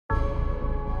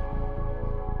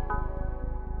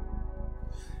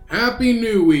Happy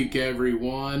New Week,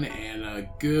 everyone, and a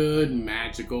good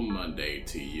magical Monday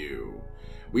to you.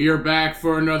 We are back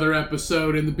for another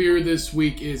episode, and the beer this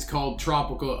week is called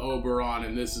Tropical Oberon,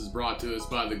 and this is brought to us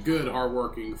by the good,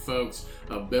 hardworking folks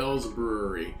of Bell's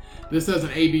Brewery. This has an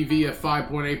ABV of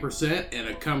 5.8% and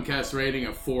a Comcast rating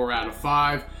of 4 out of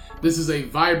 5. This is a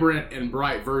vibrant and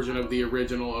bright version of the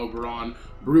original Oberon,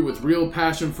 brewed with real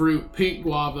passion fruit, pink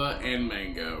guava, and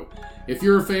mango. If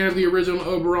you're a fan of the original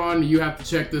Oberon, you have to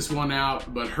check this one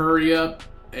out, but hurry up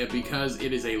because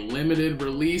it is a limited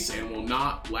release and will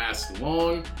not last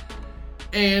long.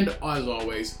 And as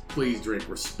always, please drink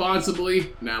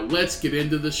responsibly. Now let's get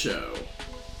into the show.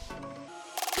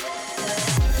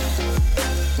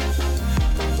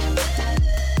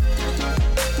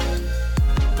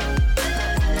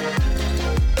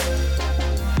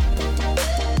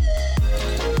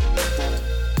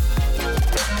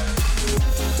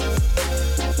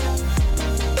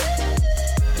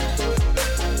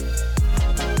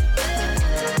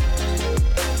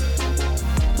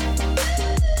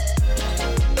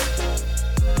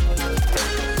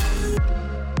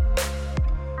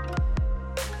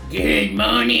 Good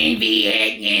morning,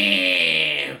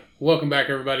 Vietnam! Welcome back,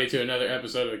 everybody, to another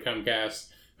episode of the Comcast.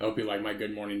 I hope you like my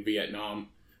Good Morning Vietnam.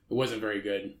 It wasn't very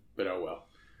good, but oh well.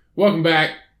 Welcome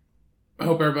back. I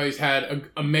hope everybody's had an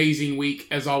amazing week.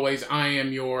 As always, I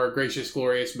am your gracious,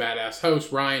 glorious, badass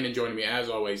host, Ryan, and joining me, as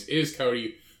always, is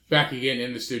Cody, back again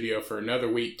in the studio for another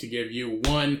week to give you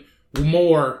one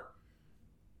more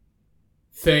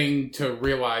thing to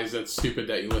realize that's stupid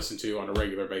that you listen to on a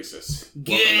regular basis.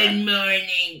 Good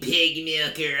morning, Pig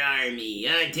Milker Army.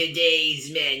 On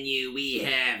today's menu, we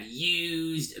have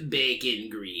used bacon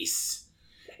grease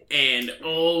and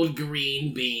old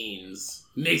green beans.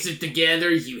 Mix it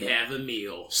together, you have a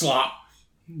meal. Slop.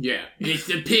 Yeah. It's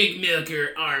the Pig Milker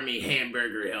Army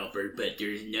hamburger helper, but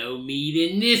there's no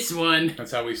meat in this one.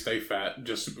 That's how we stay fat.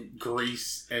 Just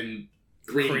grease and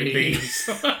Green beans.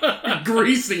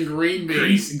 Grease and green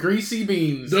beans. Greasy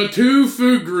beans. The two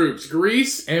food groups,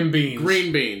 grease and beans.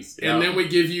 Green beans. Yep. And then we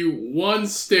give you one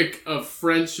stick of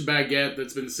French baguette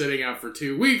that's been sitting out for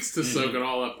 2 weeks to soak it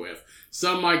all up with.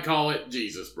 Some might call it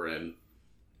Jesus bread.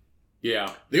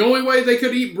 Yeah. The only way they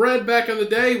could eat bread back in the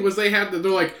day was they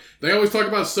always talk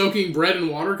about soaking bread in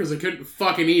water because they couldn't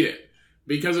fucking eat it.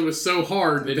 Because it was so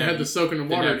hard that they had to soak it in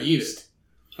water to eat it.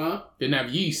 Huh? Didn't have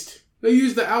yeast. They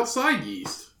used the outside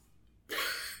yeast.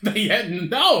 They had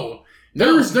no.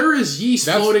 There is yeast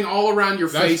floating all around your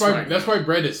face. That's why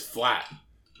bread is flat.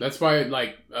 That's why,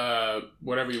 like,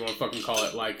 whatever you want to fucking call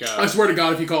it, like. I swear to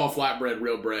God, if you call a flatbread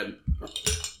real bread.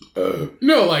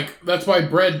 No, like, that's why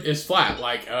bread is flat.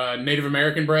 Like, Native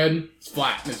American bread is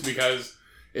flat. It's because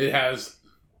it has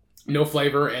no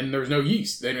flavor and there's no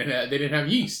yeast. They didn't have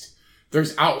yeast.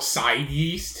 There's outside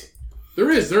yeast. There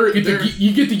is.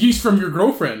 You get the yeast from your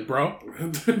girlfriend, bro.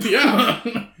 Yeah.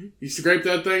 You scrape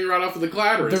that thing right off of the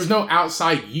clitoris. There's no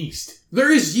outside yeast. There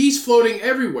is yeast floating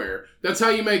everywhere. That's how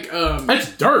you make,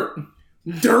 That's dirt.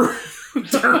 Dirt.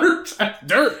 Dirt. That's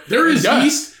dirt. There is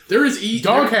yeast. There is yeast.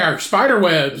 Dog hair, spider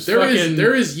webs.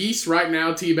 There is yeast right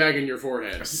now teabagging your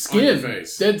forehead. Skin. On your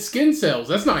face. Dead skin cells.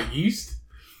 That's not yeast.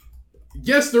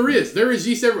 Yes, there is. There is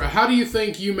yeast everywhere. How do you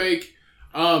think you make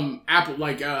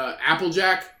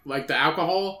Applejack, like the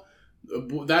alcohol?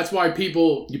 That's why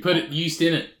people... You put yeast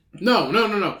in it.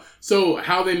 No. So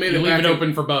how they made you it leave it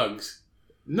open for bugs.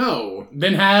 No.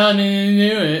 Then how did they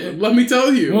do it? Let me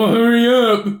tell you. Well, hurry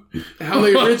up. How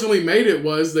they originally made it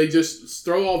was they just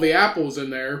throw all the apples in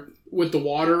there with the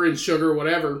water and sugar,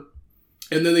 whatever,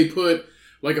 and then they put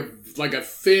like a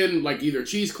thin, like either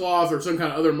cheesecloth or some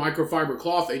kind of other microfiber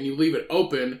cloth, and you leave it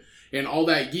open, and all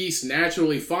that yeast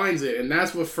naturally finds it, and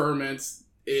that's what ferments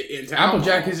it into alcohol.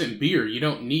 Applejack isn't beer. You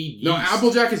don't need yeast. No,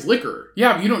 Applejack is liquor.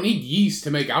 Yeah, but you don't need yeast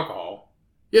to make alcohol.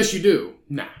 Yes, you do.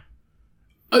 Nah.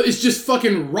 It's just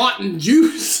fucking rotten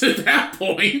juice at that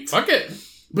point. Fuck it.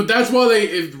 But that's why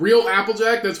if real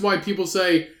Applejack, that's why people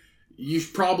say you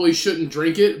probably shouldn't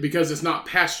drink it because it's not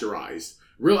pasteurized.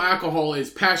 Real alcohol is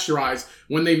pasteurized.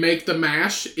 When they make the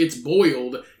mash, it's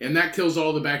boiled, and that kills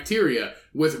all the bacteria.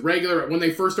 When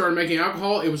they first started making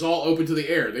alcohol, it was all open to the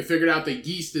air. They figured out that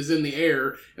yeast is in the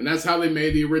air, and that's how they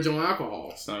made the original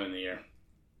alcohol. It's not in the air.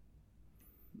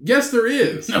 Yes, there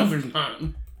is. No, there's not.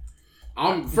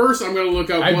 First, I'm going to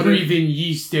look up... I breathe in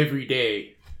yeast every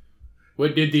day.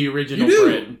 What did the original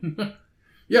bread?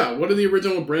 Yeah, what did the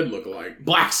original bread look like?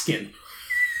 Black skin.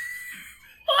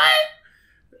 What?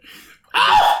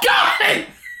 Oh, God!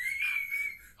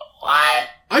 What?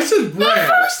 I said bread. The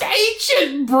first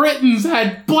ancient Britons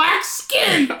had black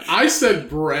skin. I said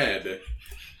bread.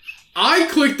 I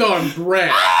clicked on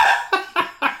bread.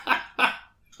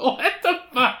 What the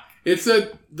fuck? It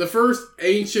said the first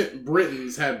ancient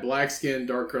Britons had black skin,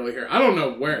 dark curly hair. I don't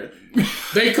know where.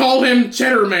 They call him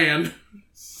Cheddar Man.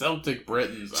 Celtic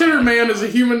Britons. Cheddar Man is a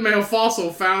human male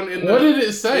fossil found in What did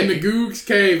it say? in the Googs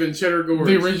Cave in Cheddar Gorge.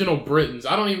 The original Britons.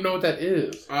 I don't even know what that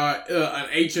is. An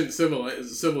ancient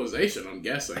civilization, I'm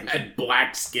guessing. Had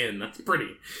black skin. That's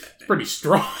pretty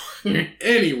strong.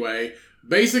 Anyway,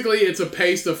 basically it's a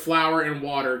paste of flour and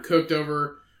water cooked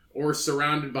over or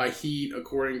surrounded by heat.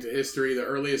 According to history, the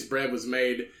earliest bread was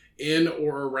made in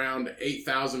or around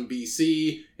 8000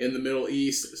 BC in the Middle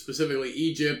East, specifically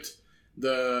Egypt.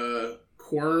 The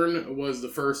quern was the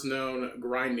first known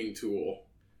grinding tool.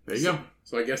 There you go.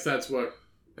 So I guess that's what...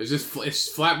 It's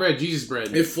flatbread, Jesus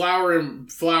bread. It's flour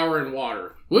and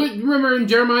water. What, remember in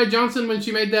Jeremiah Johnson when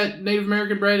she made that Native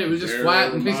American bread? It was just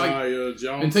flat and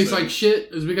tastes like shit.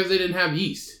 It was because they didn't have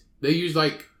yeast. They used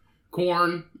like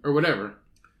corn or whatever.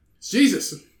 It's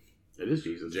Jesus. It is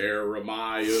Jesus.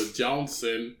 Jeremiah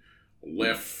Johnson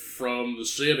left from the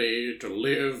city to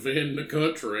live in the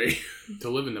country. To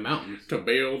live in the mountains. To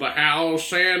build a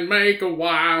house and make a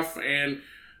wife. And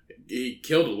he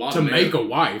killed a lot to make a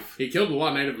wife. He killed a lot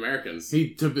of Native Americans.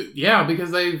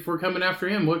 Because they were coming after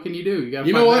him. What can you do?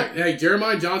 You know what? Hey,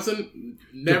 Jeremiah Johnson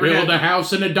never build a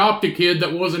house and adopt a kid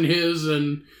that wasn't his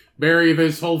and bury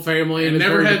his whole family. And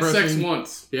never had sex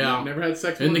once. Yeah. Never had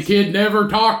sex once. And the kid never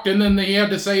talked, and then he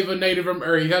had to save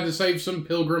he had to save some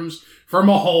pilgrims from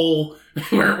a hole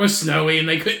where it was snowy and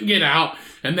they couldn't get out.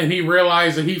 And then he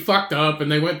realized that he fucked up,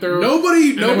 and they went through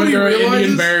nobody realizes an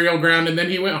Indian burial ground, and then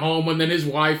he went home, and then his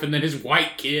wife, and then his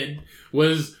white kid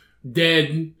was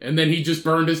dead, and then he just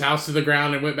burned his house to the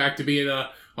ground and went back to being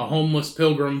a homeless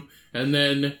pilgrim, and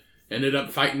then ended up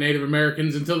fighting Native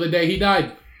Americans until the day he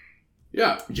died.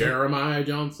 Yeah. Jeremiah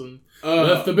Johnson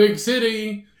left the big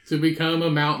city to become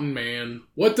a mountain man.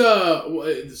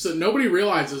 So nobody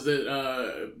realizes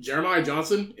that Jeremiah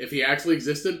Johnson, if he actually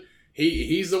existed,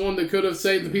 he's the one that could have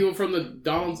saved the people from the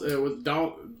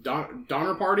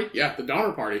Donner Party. Yeah, the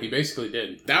Donner Party. He basically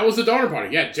did. That was the Donner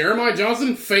Party. Yeah, Jeremiah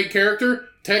Johnson, fake character,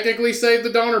 technically saved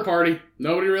the Donner Party.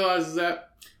 Nobody realizes that.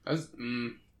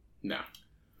 No.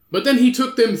 But then he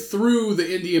took them through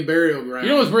the Indian burial ground.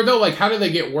 You know what's weird though? Like, how did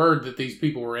they get word that these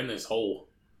people were in this hole?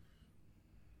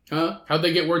 Huh? How'd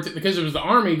they get word? Because it was the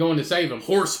army going to save them.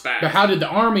 Horseback. But how did the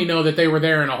army know that they were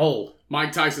there in a hole?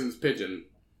 Mike Tyson's pigeon.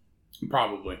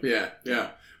 Probably. Yeah.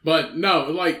 But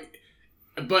no,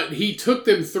 but he took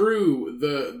them through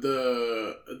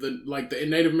the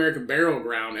Native American burial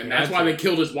ground, and that's why they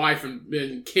killed his wife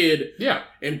and kid. Yeah.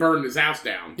 And burned his house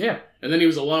down. Yeah. And then he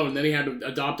was alone. Then he had to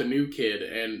adopt a new kid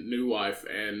and new wife.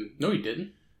 And no, he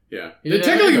didn't. Yeah.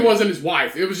 Technically, it wasn't his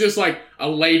wife. It was just like a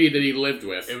lady that he lived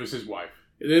with. It was his wife.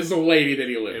 It is a lady that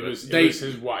he lived with. It was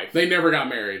his wife. They never got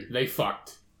married. They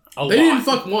fucked. They didn't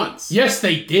fuck once. Yes,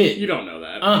 they did. You don't know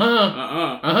that.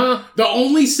 Uh-huh. The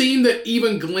only scene that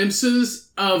even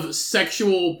glimpses of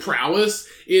sexual prowess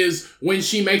is when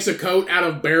she makes a coat out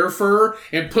of bear fur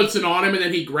and puts it on him, and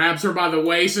then he grabs her by the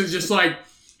waist and is just like,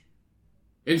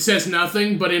 and says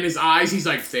nothing, but in his eyes, he's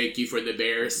like, thank you for the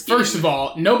bear skin. First of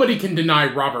all, nobody can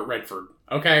deny Robert Redford,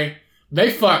 okay? They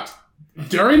fucked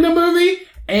during the movie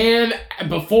and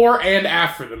before and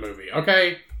after the movie,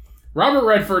 okay? Robert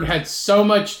Redford had so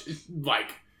much,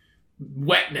 like,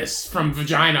 wetness from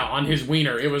vagina on his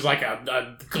wiener. It was like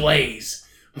a glaze,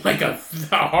 like a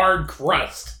hard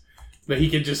crust that he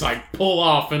could just, like, pull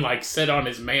off and, like, sit on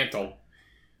his mantle.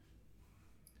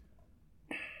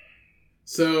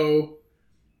 So,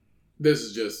 this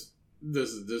is just,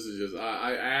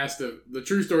 I asked the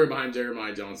true story behind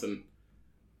Jeremiah Johnson.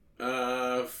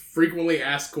 Frequently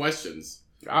asked questions.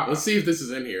 Let's see if this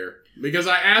is in here. Because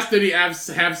I asked did he have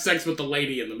sex with the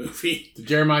lady in the movie. Did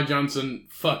Jeremiah Johnson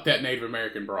fuck that Native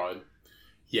American broad?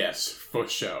 Yes, for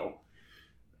sure.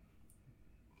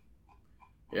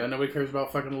 Yeah, nobody cares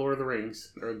about fucking Lord of the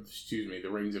Rings. Or, excuse me, the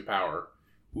Rings of Power.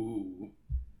 Ooh.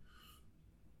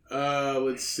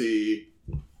 Let's see.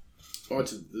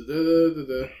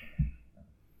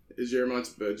 Is Jeremiah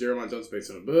Johnson based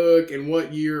on a book? And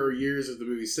what year or years is the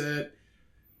movie set?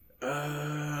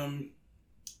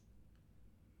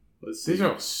 Let's see. These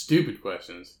are all stupid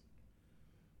questions.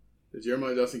 Did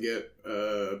Jeremiah Johnson get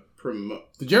promoted?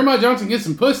 Did Jeremiah Johnson get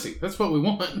some pussy? That's what we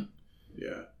want.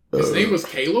 Yeah. His name was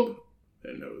Caleb? I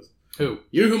didn't know this. Who?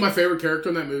 You know who my favorite character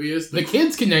in that movie is? The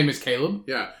kids can name his Caleb.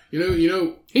 Yeah. You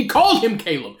know. He called him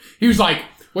Caleb. He was like,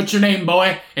 what's your name,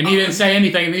 boy? And he didn't say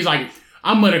anything. And he's like,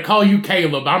 I'm going to call you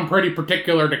Caleb. I'm pretty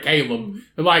particular to Caleb.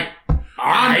 And like,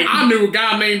 I knew a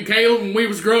guy named Caleb when we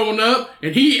was growing up,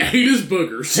 and he ate his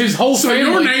boogers. His whole family.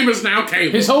 So your name is now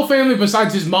Caleb. His whole family,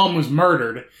 besides his mom, was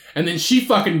murdered. And then she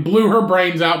fucking blew her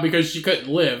brains out because she couldn't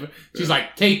live. She's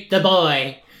like, keep the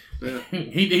boy. Yeah.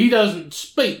 He doesn't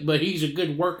speak, but he's a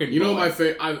good working boy. You know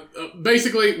my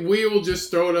basically, we will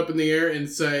just throw it up in the air and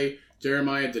say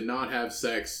Jeremiah did not have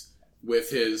sex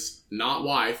with his not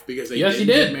wife because they didn't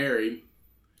get married.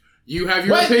 You have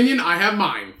your opinion, I have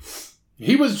mine.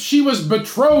 She was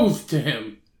betrothed to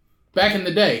him back in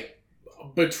the day.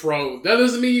 Betrothed. That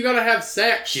doesn't mean you gotta have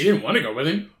sex. She didn't want to go with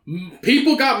him.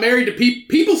 People got married to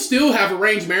people still have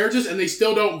arranged marriages and they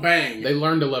still don't bang. They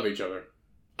learn to love each other.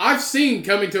 I've seen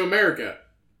Coming to America.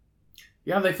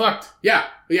 Yeah, they fucked. Yeah.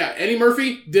 Eddie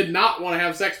Murphy did not want to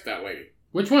have sex with that lady.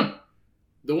 Which one?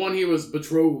 The one he was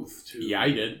betrothed to. Yeah,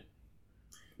 he did.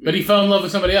 But he fell in love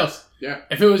with somebody else. Yeah.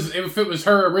 If it was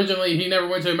her originally, he never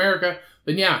went to America,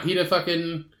 then yeah, he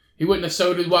wouldn't have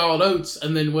sowed his wild oats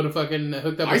and then would have fucking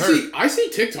hooked up with her. I see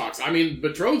TikToks. I mean,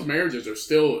 betrothed marriages are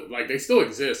still, like, they still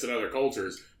exist in other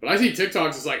cultures. But I see TikToks,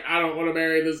 it's like, I don't want to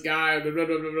marry this guy, blah, blah,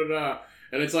 blah, blah, blah, blah.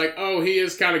 And it's like, oh, he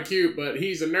is kind of cute, but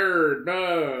he's a nerd.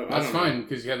 That's fine,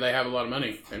 because they have a lot of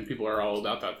money, and people are all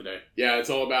about that today. Yeah, it's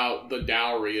all about the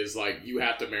dowry is like, you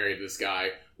have to marry this guy.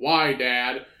 Why,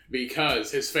 Dad?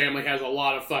 Because his family has a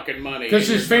lot of fucking money. Because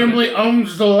his family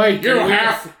owns the lake.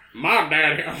 My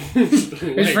daddy owns the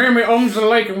lake. His family owns the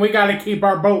lake, and we got to keep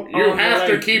our boat on the lake. You have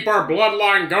to keep our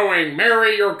bloodline going.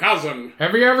 Marry your cousin.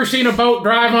 Have you ever seen a boat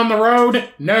drive on the road?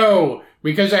 No,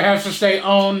 because it has to stay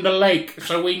on the lake.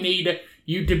 So we need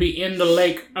you to be in the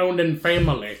lake owning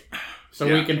family. So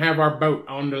we can have our boat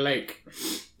on the lake.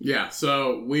 Yeah,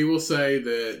 so we will say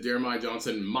that Jeremiah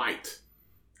Johnson might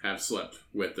have slept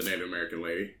with the Native American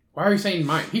lady. Why are you saying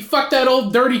might? He fucked that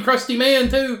old dirty crusty man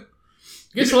too.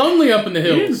 Gets lonely up in the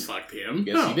hills. He didn't fuck him.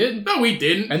 Yes, he did. No, he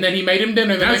didn't. And then he made him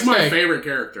dinner the next day. That's my favorite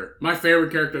character. My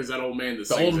favorite character is that old man that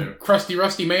sings the old crusty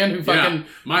rusty man who fucking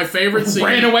my favorite scene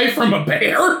ran away from a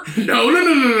bear.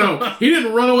 No. He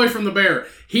didn't run away from the bear.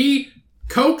 He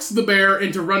coaxed the bear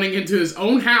into running into his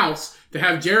own house to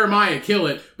have Jeremiah kill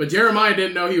it, but Jeremiah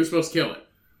didn't know he was supposed to kill it.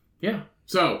 Yeah.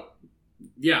 So,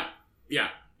 yeah.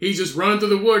 He's just running through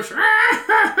the woods. Shouldn't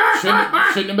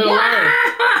have been a liar.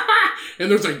 And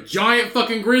there's a giant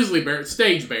fucking grizzly bear,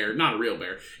 stage bear, not a real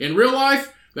bear. In real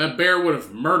life, that bear would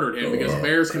have murdered him because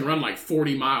bears can run like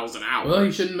 40 miles an hour. Well,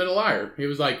 he shouldn't have been a liar. He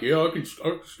was like, yeah, I can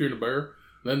skin a bear.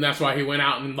 Then that's why he went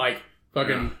out and like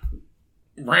fucking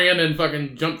ran and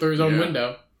fucking jumped through his own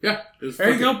window. Yeah.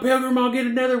 There you go, Pilgrim. I'll get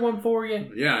another one for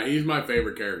you. Yeah, he's my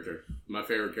favorite character. My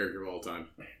favorite character of all time.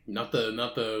 Not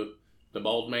the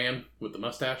bald man with the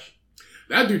mustache.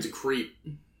 That dude's a creep.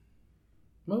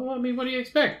 Well, I mean, what do you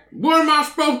expect? What am I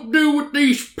supposed to do with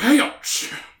these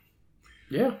pelts?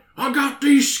 Yeah. I got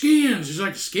these skins. He's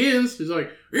like, skins? He's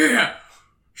like, yeah,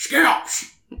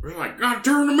 scalps. We're like, gotta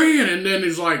turn them in. And then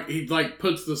he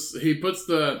puts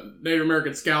the Native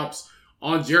American scalps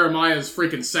on Jeremiah's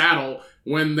freaking saddle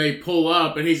when they pull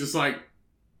up, and he's just like,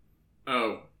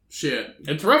 oh, shit.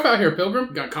 It's rough out here,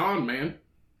 Pilgrim. Got conned, man.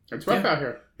 It's rough out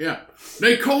here. Yeah.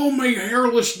 They call me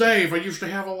Hairless Dave. I used to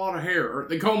have a lot of hair. Or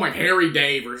they call him like Hairy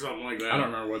Dave or something like that. I don't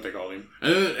remember what they called him.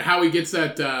 And then how he gets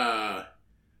that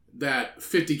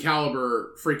 50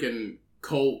 caliber freaking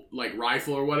Colt like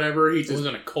rifle or whatever. It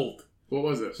wasn't a Colt. What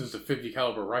was it? It's just a 50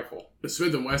 caliber rifle. A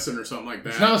Smith & Wesson or something like that.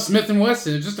 It's not a Smith &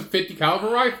 Wesson. It's just a 50 caliber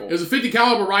rifle. It was a 50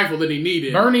 caliber rifle that he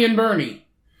needed. Bernie and Bernie.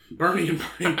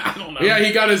 I don't know. Yeah,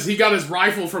 he got his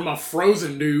rifle from a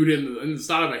frozen dude in the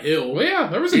side of a hill. Well, yeah,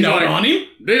 there was a note on him.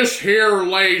 This here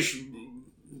lays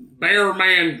Bear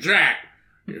Man Jack.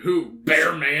 Who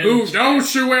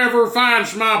don't you ever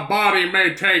finds my body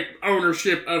may take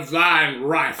ownership of thine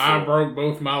rifle. I broke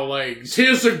both my legs.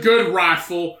 'Tis a good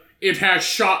rifle. It has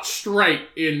shot straight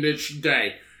in this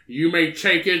day. You may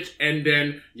take it, and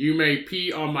then you may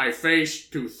pee on my face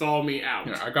to thaw me out.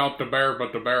 Yeah, I got the bear,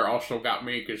 but the bear also got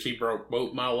me because he broke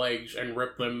both my legs and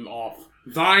ripped them off.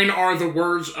 Thine are the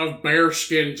words of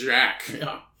Bearskin Jack.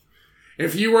 Yeah.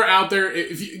 If you were out there,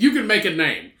 if you could make a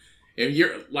name, if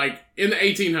you're like in the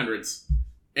 1800s,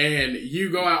 and you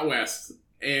go out west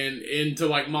and into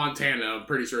like Montana, I'm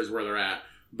pretty sure is where they're at.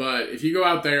 But if you go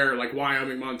out there, like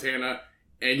Wyoming, Montana,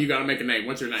 and you got to make a name,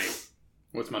 what's your name?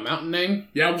 What's my mountain name?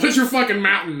 Yeah, what's your fucking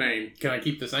mountain name? Can I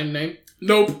keep the same name?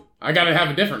 Nope. I gotta have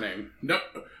a different name. No.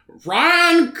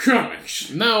 Ryan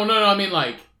Cummings. No, I mean,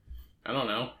 like, I don't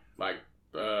know. Like,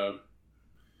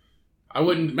 I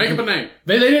wouldn't... Make up a name.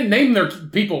 They didn't name their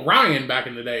people Ryan back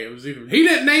in the day. It was either... He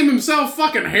didn't name himself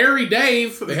fucking Harry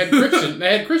Dave. They had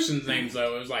Christians' names,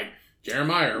 though. It was like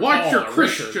Jeremiah or What's Paul your or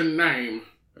Christian Richard. name?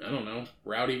 I don't know.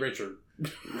 Rowdy Richard.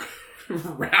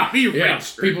 Rowdy Yeah,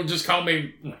 Richard. people just call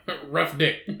me Rough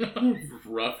Dick.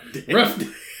 Rough Dick.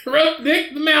 Rough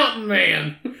Dick the Mountain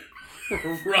Man.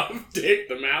 Rough Dick,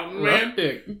 the mountain Rough man.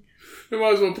 Dick. They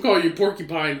might as well call you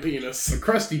Porcupine Penis.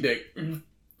 Crusty Dick.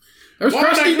 There's What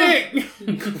Crusty the-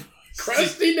 Dick.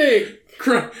 Crusty Dick.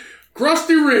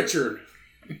 Crusty Richard.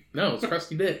 No, it's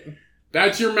Crusty Dick.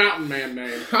 That's your mountain man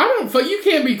name. You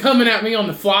can't be coming at me on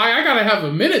the fly. I gotta have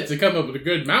a minute to come up with a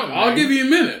good mountain I'll name. give you a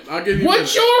minute.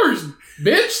 What's yours,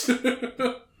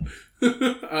 bitch?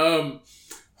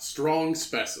 Strong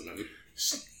specimen.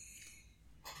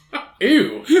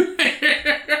 Ew.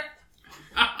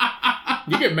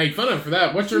 You get made fun of for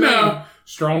that. What's your name?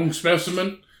 Strong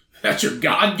Specimen. That's your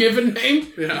God-given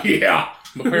name? Yeah. Yeah.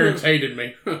 My parents hated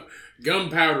me.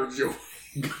 Gunpowder George.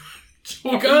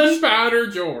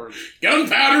 Gunpowder George.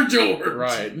 Gunpowder George.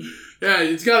 Right. Yeah,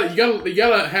 you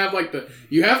gotta have like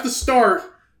you have to start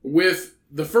with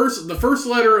the first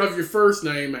letter of your first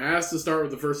name has to start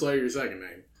with the first letter of your second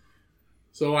name.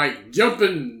 So like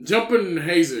jumping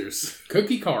Jesus.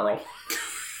 Cookie Carl.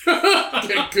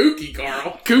 Kooky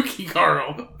Carl. Cookie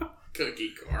Carl. Cookie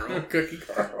Carl. Cookie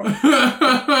Carl.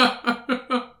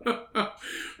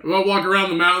 We'll walk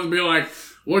around the mountains and be like,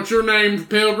 "What's your name,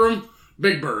 Pilgrim?"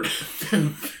 Big Bird.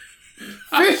 Fish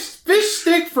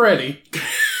Stick Freddy.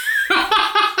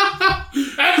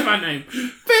 That's my name.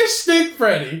 Fish Stick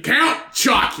Freddy. Count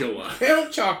Chocula.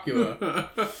 Count Chocula.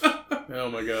 Oh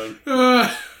my god.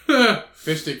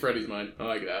 Fish Stick Freddy's mine. I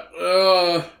like that.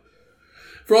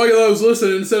 For all you those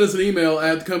listening, send us an email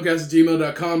at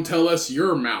thecomcast@gmail.com. Tell us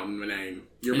your mountain name.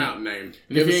 Your mountain name.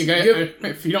 And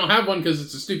if you don't have one because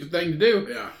it's a stupid thing to do,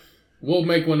 Yeah. we'll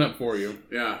make one up for you.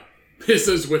 Yeah.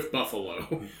 Pisses with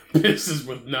buffalo. This is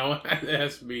with no. It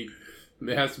has to be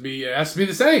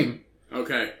the same.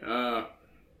 Okay.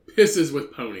 Pisses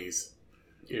with ponies.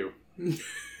 Ew.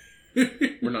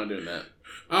 We're not doing that.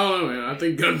 I don't know, man. I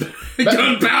think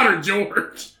Gunpowder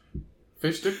George.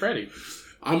 Fish Stick Freddy.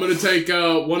 I'm gonna take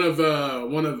one of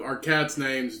our cats'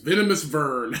 names, Venomous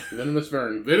Vern. Venomous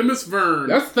Vern. Venomous Vern.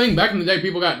 That's the thing. Back in the day,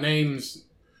 people got names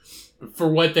for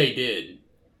what they did.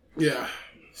 Yeah.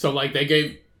 So, like, they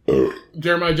gave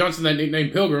Jeremiah Johnson that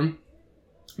nickname Pilgrim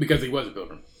because he was a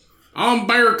pilgrim. I'm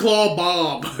Bear Claw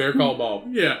Bob. Bear Call Bob.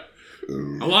 Yeah.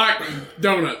 I like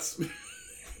donuts.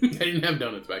 They didn't have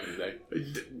donuts back in the day.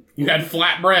 You had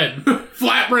flat bread.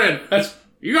 Flatbread.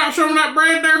 You got some of that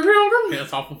bread there, Pilgrim?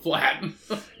 That's awful flat.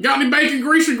 Got any bacon,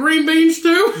 grease, and green beans,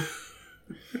 too?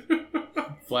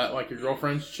 Flat like your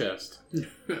girlfriend's chest.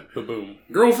 Ba-boom.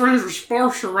 Girlfriends were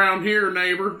sparse around here,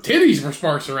 neighbor. Titties were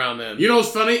sparse around then. You know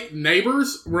what's funny?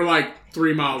 Neighbors were like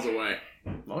 3 miles away.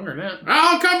 Longer than that.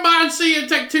 I'll come by and see you. It'll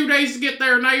take 2 days to get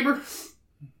there, neighbor.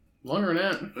 Longer than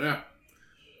that. Yeah.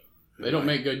 They don't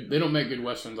make good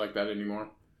westerns like that anymore.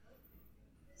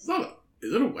 It's not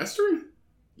is it a western?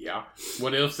 Yeah.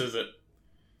 What else is it?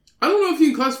 I don't know if you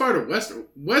can classify it a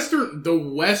western. The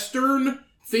western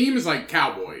theme is like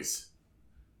cowboys.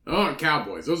 Oh,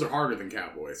 cowboys. Those are harder than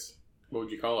cowboys. What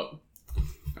would you call it?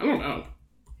 I don't know.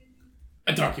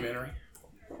 A documentary.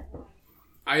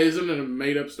 Isn't it a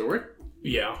made-up story?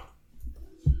 Yeah.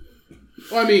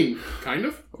 Well, I mean, kind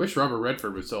of. I wish Robert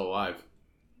Redford was still alive.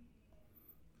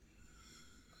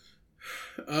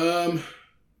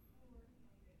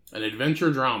 An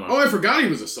adventure drama. Oh, I forgot he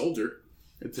was a soldier.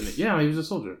 Yeah, he was a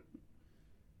soldier.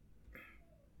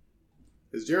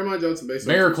 Is Jeremiah Johnson based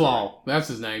on... Bear Claw. That's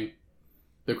his name.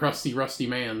 The crusty, rusty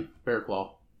man. Bear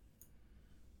Claw.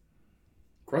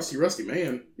 Crusty Rusty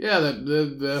Man? Yeah,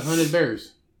 the hunted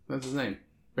bears. That's his name.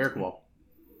 Bear Claw.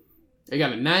 They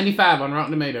got a 95 on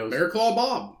Rotten Tomatoes. Bear Claw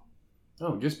Bob.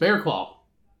 Oh, just Bear Claw.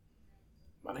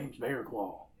 My name's Bear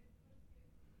Claw.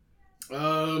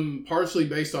 Partially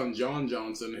based on John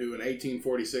Johnson, who in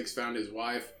 1846 found his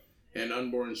wife and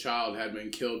unborn child had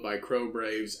been killed by Crow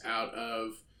Braves. Out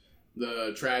of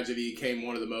the tragedy came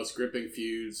one of the most gripping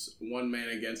feuds, one man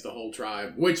against the whole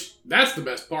tribe. Which, that's the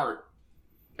best part.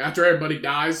 After everybody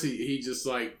dies, he just,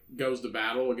 like, goes to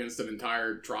battle against an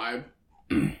entire tribe.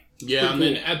 Yeah, and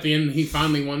then at the end, he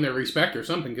finally won their respect or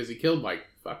something, because he killed, like,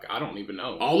 I don't even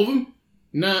know. All of them?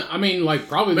 No, I mean, like,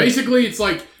 probably... Basically, it's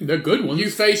like... The good ones. You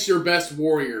face your best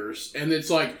warriors, and it's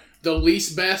like the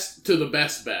least best to the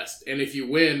best. And if you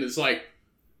win, it's like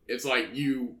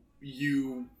you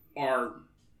are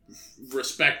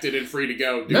respected and free to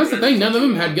go. That's the thing. None of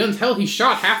them had guns. Hell, he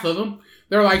shot half of them.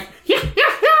 They're like, yeah,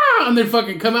 and then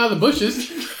fucking come out of the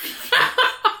bushes.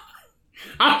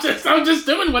 I'm just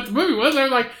doing what the movie was. They're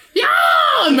like, yeah,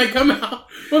 and they come out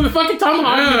with the fucking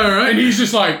tomahawk. Yeah, right. And he's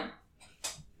just like,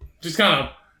 just kind of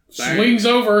swings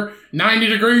over 90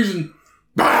 degrees and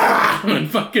Bah! and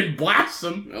fucking blasts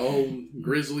him. Oh,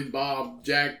 Grizzly Bob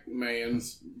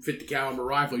Jackman's 50 caliber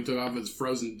rifle he took off his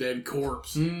frozen dead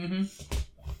corpse. Mm-hmm.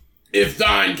 If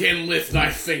thine can lift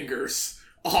thy fingers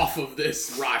off of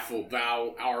this rifle,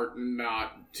 thou art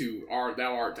to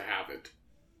have it.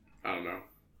 I don't know.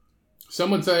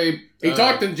 Some would say He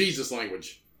talked in Jesus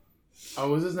language.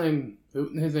 Oh, was his name?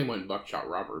 His name wasn't Buckshot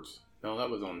Roberts. No, that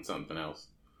was on something else.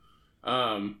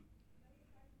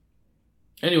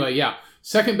 Anyway, yeah.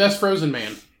 Second best Frozen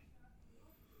Man.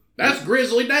 That's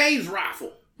Grizzly Dave's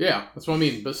rifle. Yeah, that's what I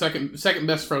mean. But second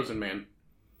best Frozen Man.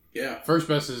 Yeah. First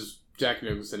best is Jack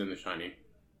Nicholson in The Shining.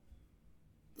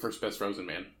 First best Frozen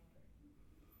Man.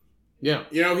 Yeah.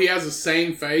 You know, he has the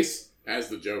same face as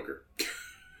the Joker.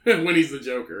 When he's the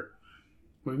Joker.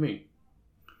 What do you mean?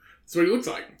 That's what he looks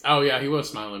like. Oh, yeah, he was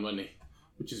smiling, wasn't he?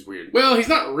 Which is weird. Well, he's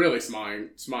not really smiling.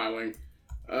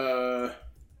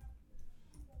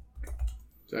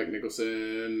 Jack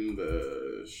Nicholson,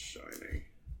 The Shining.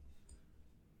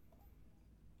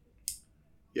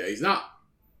 Yeah, he's not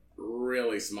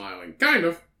really smiling. Kind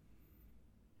of.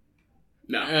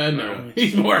 No. No.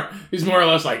 He's more or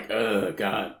less like, oh,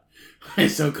 God.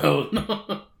 It's so cold.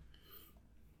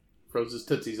 Froze his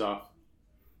tootsies off.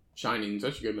 Shining,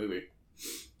 such a good movie.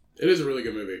 It is a really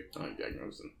good movie. I like Jack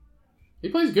Nicholson. He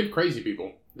plays good crazy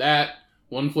people. That,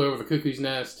 One Flew Over the Cuckoo's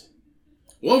Nest.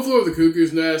 One Flew Over the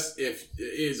Cuckoo's Nest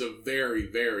is a very,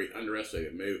 very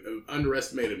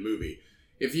underestimated movie.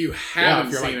 If you haven't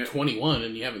if you're seen like it, 21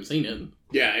 and you haven't seen it.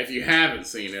 Yeah, if you haven't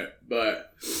seen it,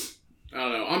 but I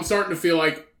don't know. I'm starting to feel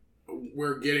like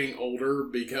we're getting older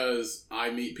because I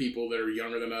meet people that are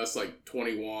younger than us, like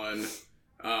 21,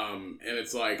 and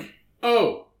it's like,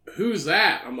 oh, who's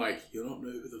that? I'm like, you don't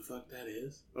know who the fuck that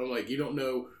is? I'm like, you don't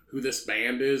know who this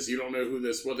band is? You don't know what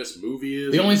this movie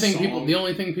is? The only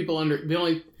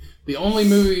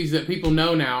movies that people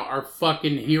know now are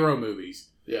fucking hero movies.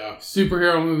 Yeah.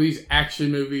 Superhero movies,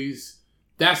 action movies.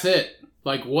 That's it.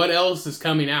 Like, what else is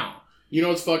coming out? You know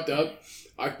what's fucked up?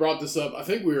 I brought this up. I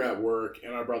think we were at work,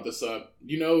 and I brought this up.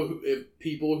 You know, if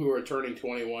people who are turning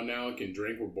 21 now and can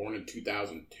drink were born in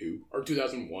 2002 or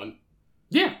 2001?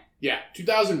 Yeah. Yeah,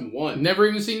 2001. Never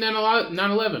even seen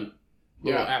 9/11.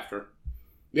 Yeah. After.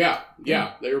 Yeah.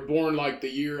 They were born like the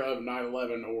year of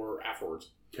 9/11 or afterwards.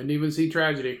 Couldn't even see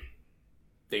tragedy.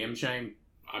 Damn shame.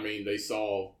 I mean, they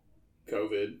saw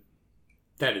COVID.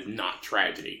 That is not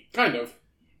tragedy. Kind of.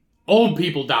 Old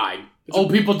people died.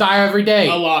 Old people die every day.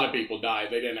 A lot of people died.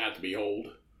 They didn't have to be old.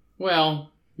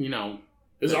 Well, you know.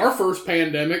 It was our first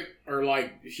pandemic or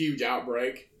like huge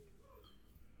outbreak.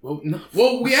 Well, no.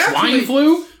 We swine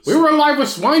flu? We were alive with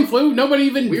swine flu. Nobody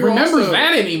even remembers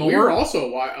that anymore. We were also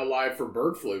alive for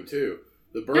bird flu, too.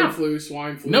 The bird flu,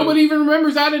 swine flu. Nobody even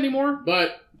remembers that anymore.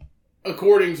 But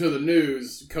according to the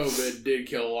news, COVID did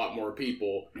kill a lot more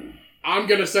people. I'm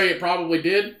going to say it probably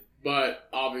did, but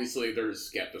obviously there's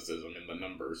skepticism in the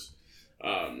numbers.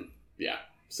 Yeah,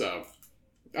 so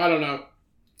I don't know.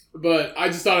 But I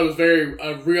just thought it was very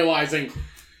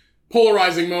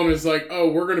polarizing moment. It's like,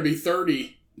 oh, we're going to be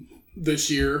 30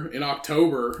 this year in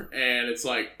October, and it's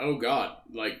like, oh God,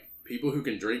 like people who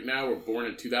can drink now were born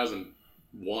in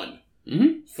 2001. Mm-hmm.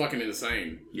 It's fucking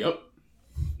insane. Yep.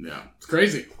 Yeah, it's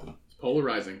crazy. It's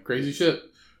polarizing. Crazy shit.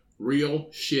 Real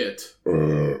shit.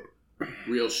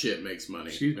 Real shit makes money.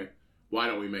 Excuse me. Why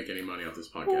don't we make any money off this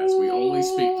podcast? We only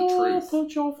speak the truth.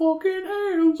 Put your fucking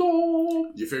hands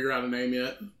on. Did you figure out a name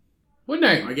yet? What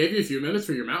name? I gave you a few minutes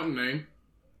for your mountain name.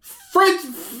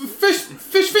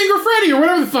 Fish Finger Freddy, or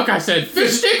whatever the fuck I said.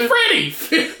 Fish Stick Freddy.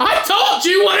 I told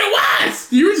you what it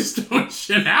was. You were just throwing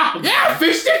shit out. Yeah,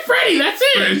 Fish Stick Freddy. That's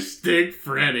it. Fish Stick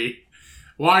Freddy.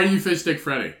 Why are you Fish Stick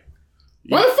Freddy?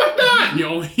 Why the fuck not? You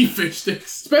only eat fish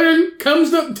sticks. It's better than Cum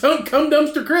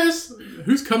Dumpster Chris.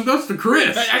 Who's Cum Dumpster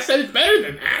Chris? I said it's better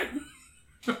than that.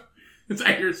 Is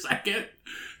that your second? Is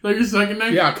that your second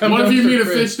name? Yeah, What if you meet a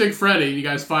Chris. Fish Stick Freddy and you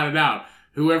guys fight it out?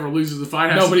 Whoever loses the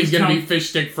fight Nobody's gonna be Fish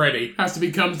Stick Freddy. Has to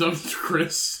be Cum Dumpster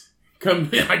Chris.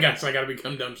 I guess I gotta be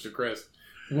Cum Dumpster Chris.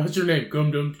 What's your name?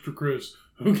 Cum Dumpster Chris.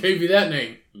 Who gave you that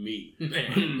name? Me.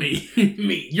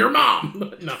 Me. Your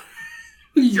mom. No.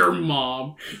 Your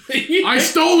mom. I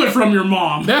stole it from your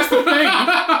mom. That's the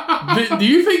thing. Do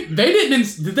you think they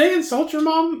did they insult your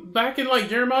mom back in like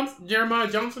Jeremiah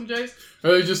Johnson days?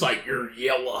 Or they just like, you're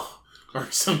yellow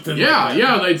or something like that?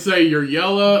 Yeah, they'd say you're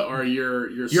yellow or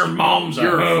your mom's a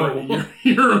hoe.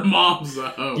 Your mom's a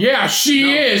hoe. Yeah,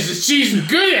 she is. She's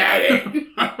good at it.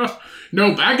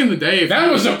 No, back in the day,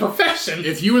 that was a profession.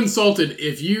 If you insulted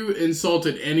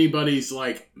anybody's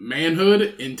like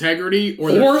manhood, integrity,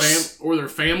 or their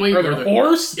family, or their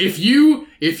horse, if you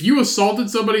assaulted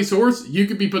somebody's horse, you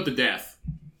could be put to death.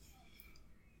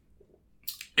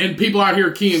 And people out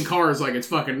here keying cars like it's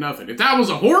fucking nothing. If that was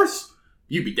a horse,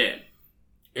 you'd be dead.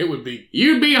 It would be.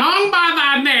 You'd be hung by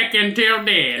thy neck until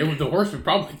dead. The horse would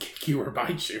probably kick you or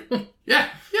bite you. Yeah.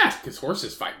 Because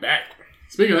horses fight back.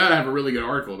 Speaking of that, I have a really good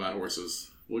article about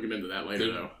horses. We'll get into that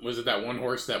later, though. Was it that one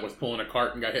horse that was pulling a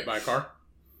cart and got hit by a car?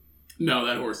 No,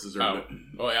 that horse deserved it.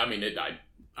 Oh, yeah, I mean, it died.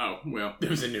 Oh, well. It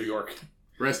was in New York.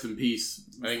 Rest in peace,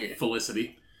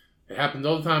 Felicity. It happens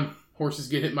all the time. Horses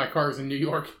get hit by cars in New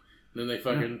York. And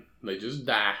then they just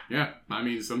die. Yeah, I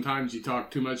mean, sometimes you talk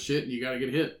too much shit and you gotta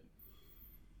get hit.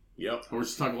 Yep.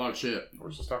 Horses talk a lot of shit.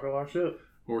 Horses talk a lot of shit.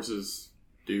 Horses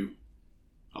do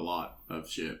a lot of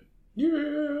shit.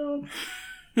 Yeah.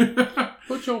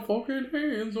 Put your fucking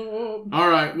hands up.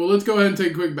 Alright, well, let's go ahead and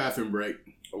take a quick bathroom break.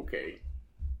 Okay.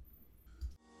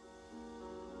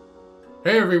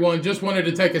 Hey everyone, just wanted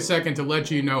to take a second to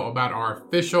let you know about our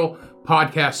official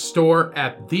podcast store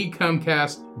at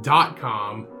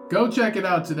thecumcast.com. Go check it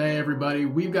out today, everybody.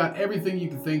 We've got everything you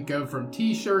can think of, from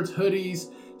t-shirts,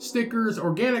 hoodies, stickers,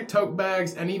 organic tote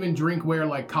bags, and even drinkware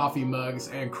like coffee mugs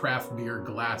and craft beer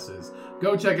glasses.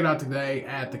 Go check it out today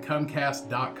at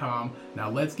thecumcast.com. Now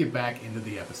let's get back into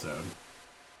the episode.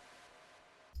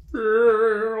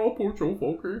 Yeah, I'll put your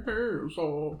fucking hands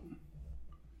up.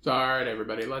 It's alright,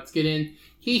 everybody. Let's get in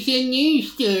to some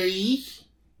news stories.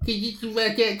 Because it's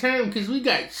about that time, because we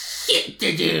got shit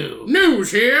to do.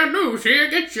 News here,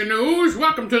 get your news.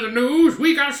 Welcome to the news.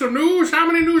 We got some news. How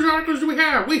many news articles do we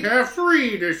have? We have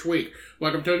 3 this week.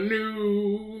 Welcome to the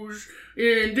news.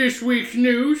 In this week's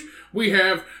news, we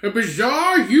have a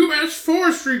bizarre U.S.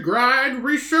 forestry guide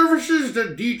resurfaces the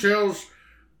details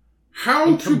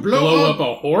how to blow up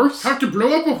a horse? How to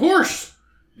blow up a horse.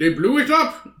 They blew it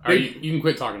up. You can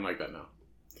quit talking like that now.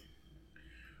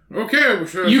 Okay.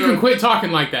 You can quit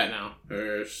talking like that now.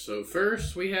 So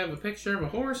first, we have a picture of a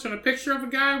horse and a picture of a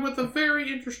guy with a very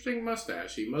interesting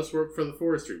mustache. He must work for the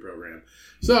forestry program.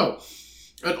 So,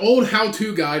 an old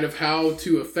how-to guide of how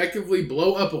to effectively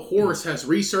blow up a horse has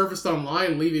resurfaced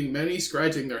online, leaving many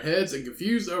scratching their heads and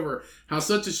confused over how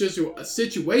such a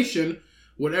situation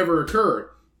would ever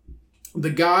occur. The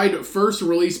guide, first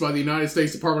released by the United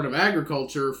States Department of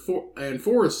Agriculture and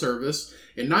Forest Service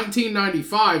in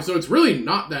 1995, so it's really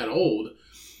not that old,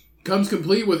 comes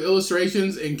complete with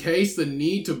illustrations in case the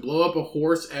need to blow up a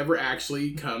horse ever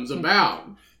actually comes about.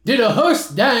 Did a horse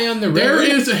die on the road? There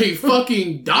is a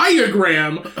fucking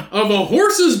diagram of a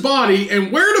horse's body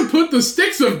and where to put the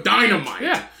sticks of dynamite.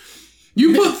 Yeah.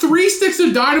 You put 3 sticks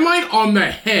of dynamite on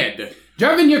the head.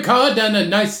 Driving your car down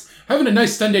having a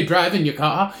nice Sunday drive in your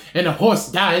car, and a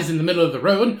horse dies in the middle of the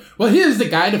road. Well, here's the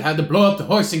guide of how to blow up the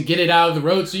horse and get it out of the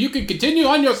road so you can continue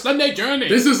on your Sunday journey.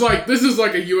 This is like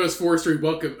a U.S. Forestry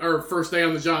welcome or first day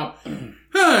on the job.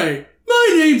 Hi,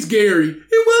 my name's Gary,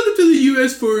 and welcome to the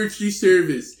U.S. Forestry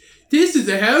Service. This is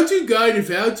a how-to guide of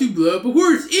how to blow up a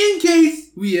horse in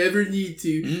case we ever need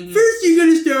to. Mm-hmm. First, you're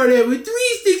gonna start out with 3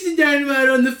 sticks of dynamite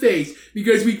on the face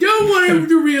because we don't want him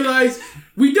to realize.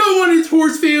 We don't want his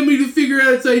horse family to figure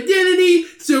out its identity,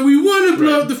 so we want to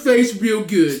blow up the face real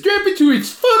good. Strap it to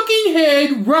its fucking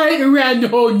head right around the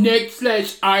whole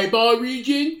neck/eyeball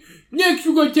region. Next,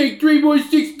 we're going to take 3 more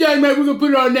sticks of dynamite. We're going to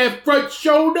put it on that front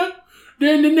shoulder.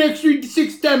 Then the next 3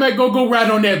 sticks of dynamite going to go right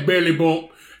on that belly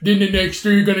bump. Then the next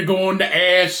 3 are going to go on the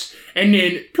ass. And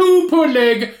then 2 per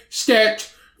leg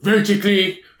stacked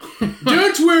vertically.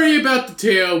 Don't worry about the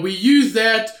tail. We use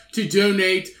that to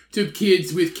donate to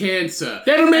kids with cancer.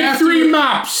 That'll make 3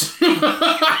 mops. It'll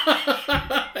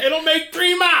make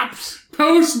 3 mops.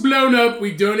 Post blown up,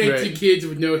 we donate to kids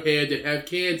with no hair that have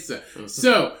cancer.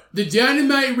 So, the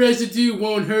dynamite residue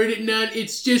won't hurt it none.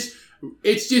 It's just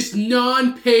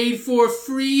non-paid for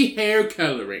free hair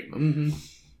coloring. Mm-hmm.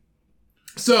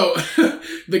 So,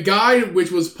 the guide,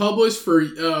 which was published for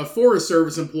Forest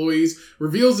Service employees,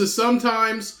 reveals that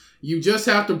sometimes you just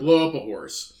have to blow up a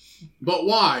horse. But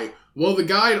why? Well, the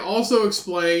guide also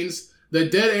explains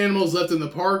that dead animals left in the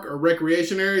park or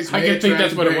recreation areas I think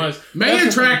that's what it was. May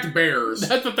attract bears.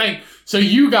 That's the thing. So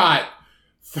you got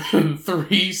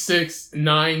 3, 6,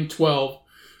 9, 12,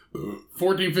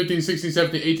 14, 15, 16,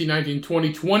 17, 18, 19,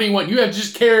 20, 21. You have to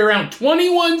just carry around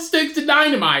 21 sticks of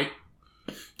dynamite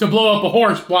to blow up a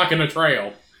horse blocking a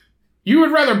trail. You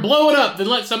would rather blow it up than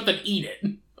let something eat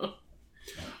it.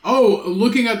 Oh,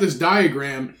 looking at this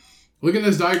diagram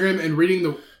and reading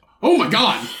the... Oh my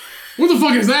god! What the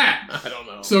fuck is that? I don't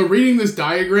know. So reading this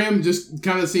diagram, just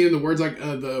kind of seeing the words I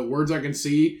can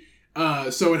see.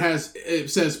 So it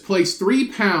says place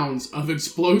 3 pounds of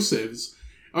explosives,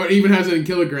 or it even has it in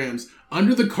kilograms,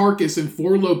 under the carcass in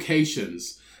 4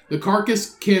 locations. The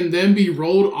carcass can then be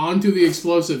rolled onto the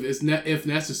explosive if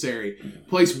necessary.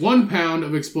 Place 1 pound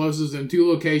of explosives in 2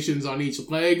 locations on each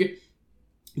leg.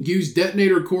 Use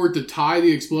detonator cord to tie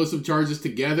the explosive charges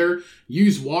together.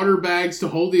 Use water bags to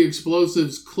hold the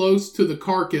explosives close to the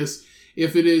carcass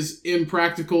if it is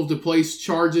impractical to place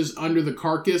charges under the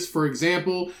carcass. For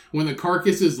example, when the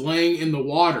carcass is laying in the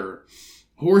water.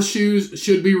 Horseshoes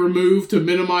should be removed to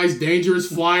minimize dangerous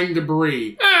flying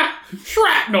debris.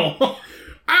 Shrapnel!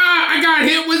 I got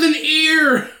hit with an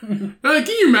ear! Can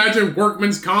you imagine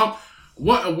workman's comp?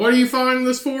 What are you filing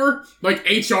this for? Like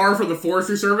HR for the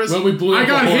Forestry Service? Well, we blew up I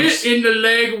got a horse. hit in the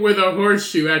leg with a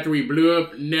horseshoe after we blew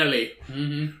up Nellie.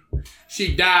 Mm-hmm.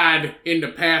 She died in the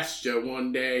pasture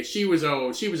one day. She was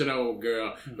old. She was an old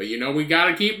girl. But we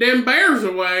gotta keep them bears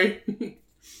away.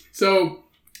 So,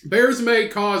 bears may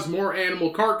cause more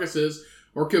animal carcasses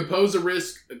or could pose a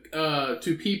risk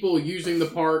to people using the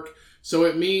park. So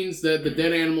it means that the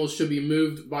dead animals should be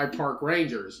moved by park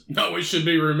rangers. No, it should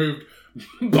be removed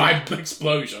by Yeah.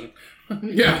 explosion.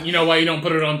 You know why you don't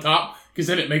put it on top? Because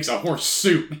then it makes a horse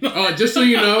soup. Just so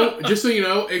you know,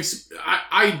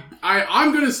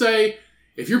 I'm gonna say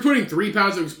if you're putting 3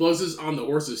 pounds of explosives on the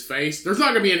horse's face, there's not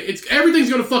gonna be everything's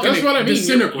gonna fucking That's what I mean.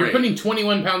 disintegrate. You're putting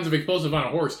 21 pounds of explosive on a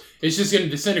horse. It's just going to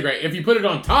disintegrate. If you put it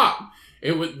on top,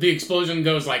 the explosion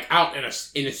goes like out in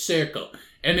a circle,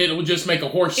 and it will just make a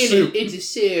horse soup. It's a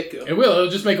circle. It will. It'll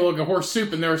just make it look like a horse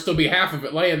soup, and there will still be half of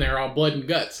it laying there, all blood and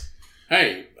guts.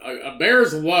 Hey,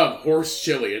 bears love horse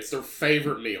chili. It's their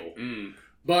favorite meal.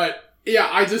 But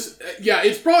yeah,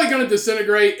 it's probably gonna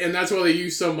disintegrate, and that's why they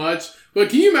use so much. But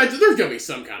can you imagine? There's gonna be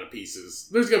some kind of pieces.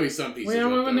 There's gonna be some pieces. Well,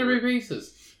 left when there over. be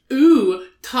pieces. Ooh,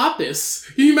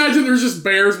 tapas. Can you imagine there's just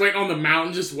bears waiting on the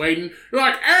mountain just waiting? They're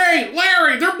like, hey,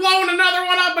 Larry, they're blowing another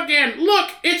one up again.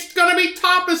 Look, it's gonna be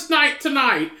tapas night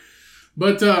tonight.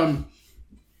 But,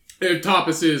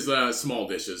 tapas is small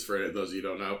dishes, for those of you who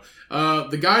don't know.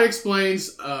 The guide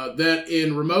explains that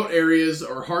in remote areas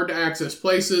or hard to access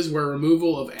places where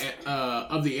removal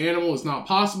of the animal is not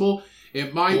possible,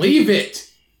 it might... Leave it!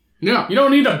 Yeah. You don't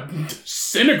need to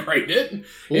disintegrate it.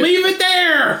 Leave it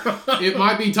there! It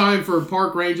might be time for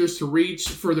park rangers to reach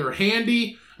for their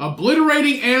handy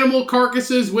obliterating animal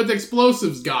carcasses with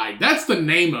explosives guide. That's the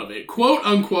name of it. Quote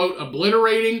unquote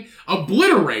obliterating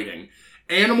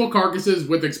animal carcasses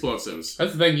with explosives.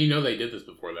 That's the thing, they did this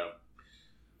before though.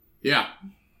 Yeah.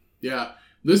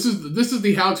 This is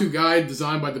the how-to guide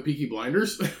designed by the Peaky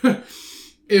Blinders.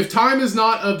 If time is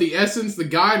not of the essence, the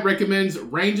guide recommends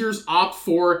rangers opt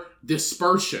for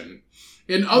dispersion.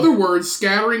 In other words,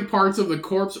 scattering parts of the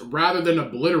corpse rather than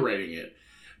obliterating it.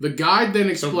 The guide then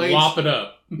explains... So lop it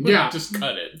up. Yeah. Just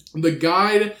cut it. The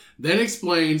guide then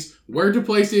explains where to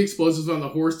place the explosives on the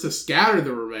horse to scatter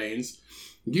the remains.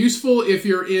 Useful if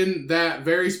you're in that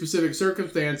very specific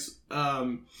circumstance.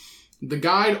 The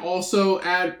guide also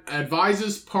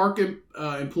advises park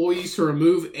employees to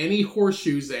remove any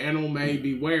horseshoes the animal may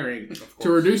be wearing to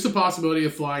reduce the possibility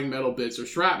of flying metal bits or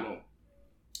shrapnel.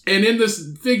 And in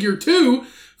this figure 2,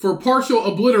 for partial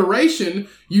obliteration,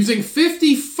 using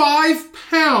 55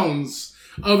 pounds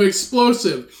of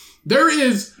explosive, there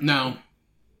is... No.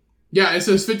 Yeah, it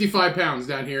says 55 pounds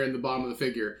down here in the bottom of the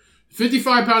figure.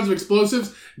 55 pounds of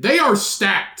explosives, they are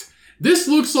stacked. This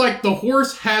looks like the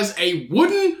horse has a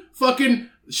wooden fucking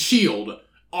shield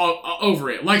over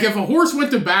it. Like if a horse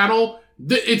went to battle,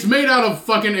 it's made out of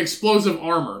fucking explosive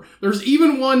armor. There's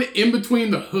even one in between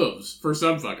the hooves for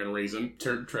some fucking reason.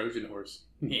 Trojan horse.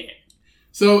 Yeah.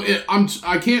 So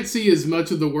I can't see as much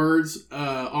of the words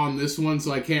on this one,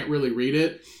 so I can't really read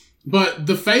it. But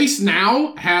the face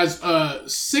now has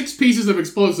 6 pieces of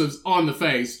explosives on the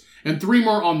face and 3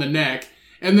 more on the neck.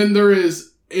 And then there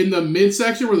is, in the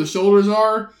midsection where the shoulders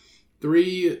are,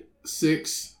 3,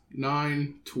 6,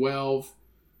 9, 12,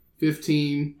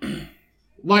 15,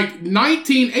 like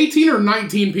 18 or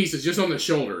 19 pieces just on the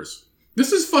shoulders.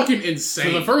 This is fucking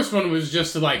insane. So the first one was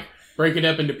just to like break it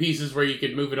up into pieces where you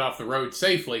could move it off the road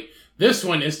safely. This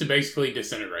one is to basically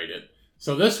disintegrate it.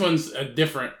 So this one's a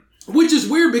different... Which is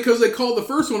weird because they call the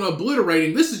first one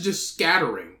obliterating. This is just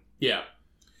scattering. Yeah.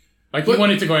 Like you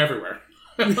want it to go everywhere.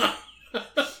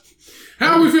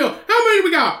 How do we feel? How many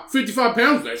we got? 55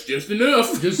 pounds? That's just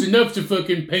enough. Just enough to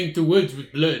fucking paint the woods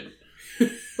with blood.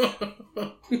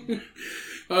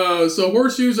 So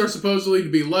horseshoes are supposedly to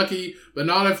be lucky, but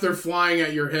not if they're flying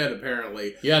at your head,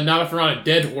 apparently. Yeah, not if they're on a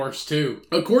dead horse, too.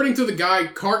 According to the guy,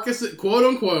 carcasses,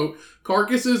 quote-unquote,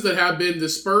 carcasses that have been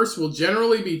dispersed will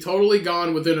generally be totally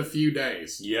gone within a few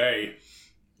days. Yay.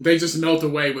 They just melt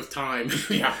away with time.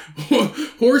 Yeah.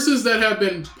 Horses that have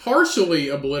been partially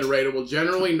obliterated will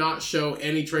generally not show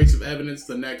any trace of evidence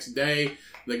the next day,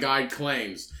 the guide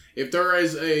claims. If there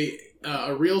is a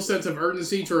real sense of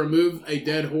urgency to remove a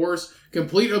dead horse,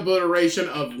 complete obliteration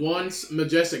of once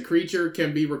majestic creature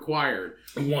can be required.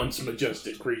 Once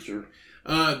majestic creature.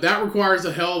 That requires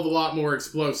a hell of a lot more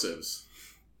explosives.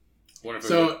 I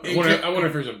wonder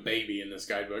if there's a baby in this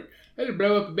guidebook. I had to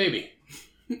blow up a baby.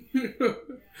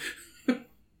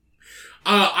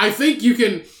 I think you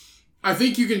can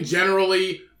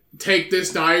generally take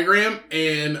this diagram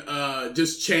and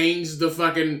just change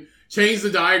the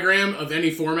diagram of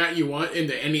any format you want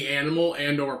into any animal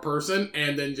and or person,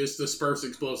 and then just disperse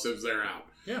explosives there out.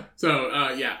 Yeah.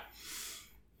 So, yeah.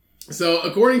 So,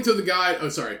 according to the guide...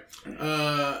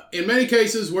 in many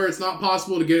cases where it's not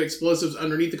possible to get explosives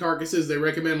underneath the carcasses, they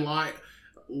recommend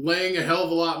laying a hell of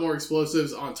a lot more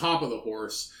explosives on top of the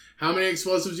horse. How many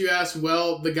explosives, you ask?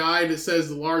 Well, the guide says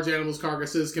the large animal's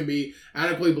carcasses can be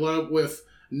adequately blown up with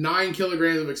 9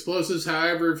 kilograms of explosives.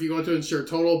 However, if you want to ensure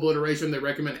total obliteration, they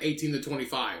recommend 18 to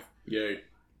 25. Yay.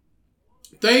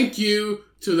 Thank you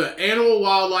to the Animal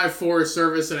Wildlife Forest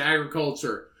Service and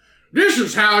Agriculture. This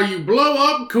is how you blow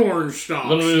up corn stalks.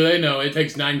 Little do they know, it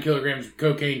takes 9 kilograms of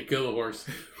cocaine to kill a horse.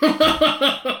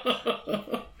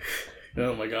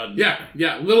 Oh my god. Yeah.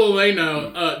 Little do they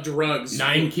know, drugs.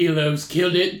 9 kilos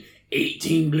killed it,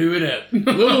 18 blew it up.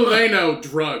 Little do they know,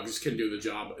 drugs can do the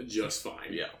job just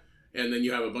fine. Yeah. And then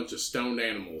you have a bunch of stoned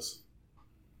animals.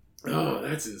 Oh,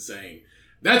 that's insane.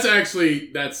 That's actually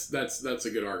that's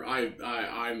a good argument.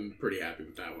 I'm pretty happy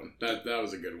with that one. That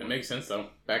was a good one. It makes sense though.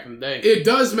 Back in the day, it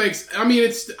does make. I mean,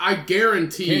 I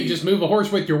guarantee. You can't just move a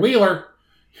horse with your wheeler.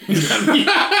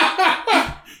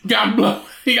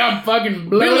 Got fucking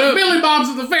blown up. Billy Bob's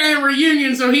at the family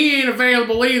reunion, so he ain't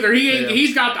available either.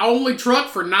 He's got the only truck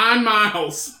for 9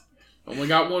 miles. Only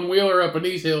got one wheeler up in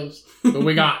these hills, but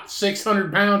we got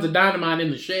 600 pounds of dynamite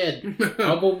in the shed.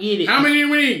 I'll go get it. How many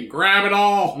do we need? Grab it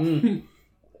all.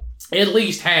 At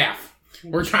least half.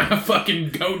 We're trying to fucking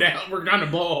go down. We're trying to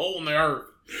blow a hole in the earth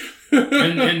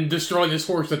and destroy this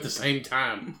horse at the same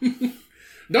time.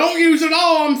 Don't use it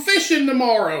all. I'm fishing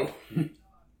tomorrow.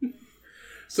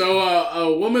 So,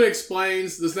 a woman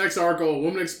explains, this next article, a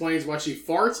woman explains why she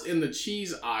farts in the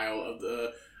cheese aisle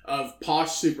of posh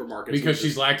supermarkets. Because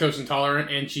she's lactose intolerant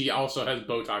and she also has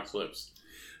Botox lips.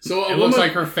 So it looks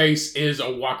like her face is a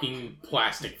walking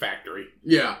plastic factory.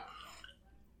 Yeah.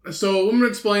 So a woman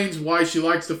explains why she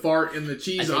likes to fart in the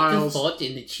cheese aisles. I like to fart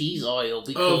in the cheese aisle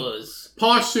because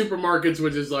posh supermarkets,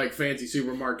 which is like fancy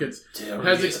supermarkets,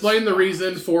 has explained the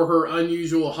reason for her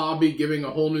unusual hobby, giving a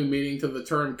whole new meaning to the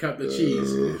term "cut the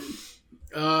cheese."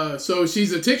 So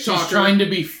she's a TikToker. She's trying to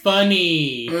be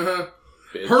funny.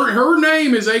 Her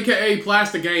name is AKA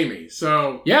Plastic Amy.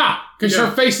 So yeah, because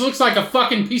her face looks like a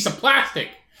fucking piece of plastic.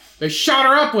 They shot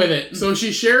her up with it. So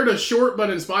she shared a short but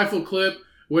insightful clip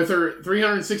with her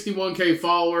 361K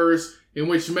followers, in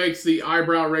which makes the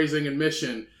eyebrow-raising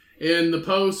admission. In the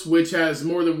post, which has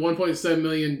more than 1.7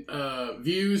 million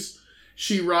views,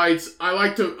 she writes, I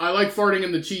like farting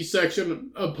in the cheese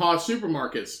section of posh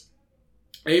supermarkets.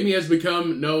 Amy has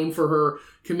become known for her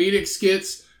comedic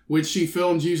skits, which she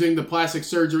films using the plastic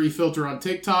surgery filter on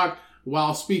TikTok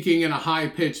while speaking in a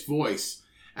high-pitched voice.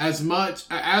 As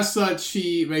such,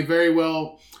 she may very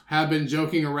well have been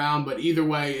joking around, but either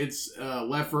way, it's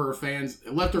left her fans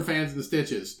in the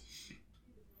stitches.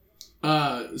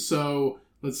 So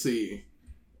let's see.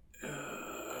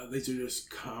 These are just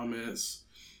comments.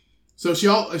 So she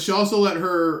also let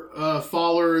her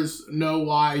followers know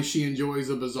why she enjoys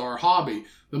a bizarre hobby.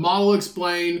 The model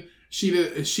explained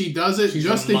she does it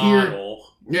just to hear.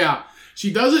 Yeah. She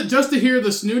does it just to hear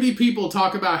the snooty people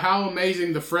talk about how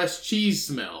amazing the fresh cheese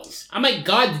smells. Oh my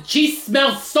god, the cheese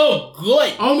smells so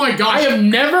good. Oh my god. I have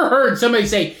never heard somebody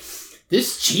say,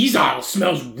 this cheese aisle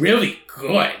smells really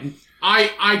good.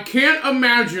 I can't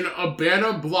imagine a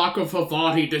better block of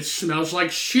Havarti that smells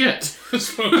like shit. know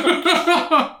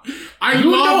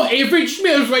if it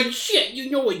smells like shit, you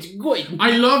know it's good.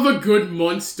 I love a good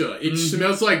monster. It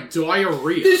smells like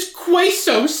diarrhea. This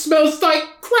queso smells like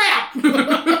crap. Y'all,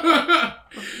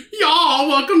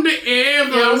 welcome to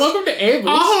Eva's. Yeah, welcome to Eva's.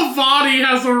 Our Havarti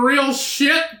has a real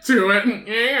shit to it.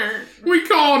 We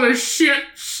call it a shit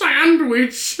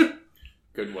sandwich.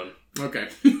 Good one. Okay.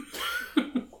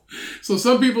 So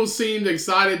some people seemed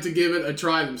excited to give it a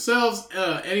try themselves.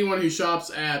 Anyone who shops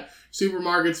at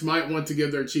supermarkets might want to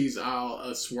give their cheese aisle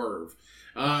a swerve.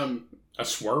 A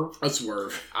swerve? A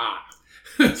swerve. Ah.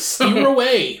 Steer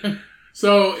away.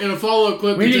 So in a follow-up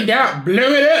clip... When in doubt,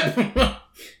 blow it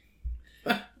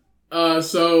up.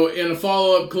 So in a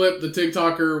follow-up clip, the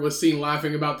TikToker was seen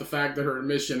laughing about the fact that her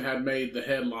admission had made the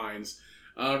headlines.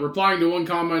 Replying to one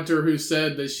commenter who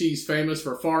said that she's famous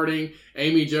for farting,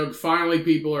 Amy joked, "Finally,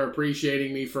 people are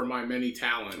appreciating me for my many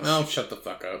talents." Oh, shut the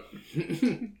fuck up.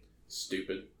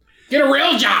 Stupid. Get a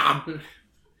real job!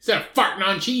 Instead of farting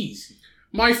on cheese.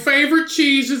 My favorite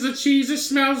cheese is a cheese that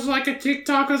smells like a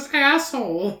TikToker's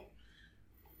asshole.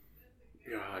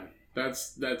 God,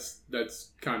 that's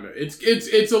kind of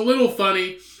it's a little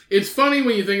funny. It's funny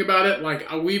when you think about it.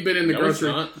 Like we've been in the grocery.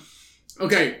 It's not.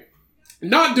 Okay,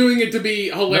 not doing it to be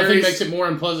hilarious. Nothing makes it more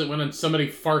unpleasant when somebody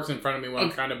farts in front of me when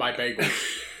I'm trying to buy bagels.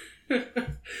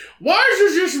 Why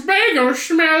does this bagel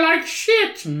smell like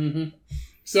shit? Mm-hmm.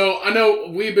 So I know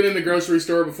we've been in the grocery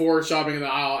store before, shopping in the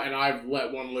aisle, and I've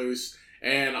let one loose.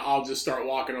 And I'll just start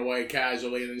walking away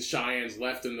casually, and then Cheyenne's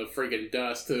left in the freaking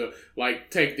dust to,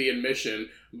 like, take the admission.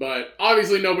 But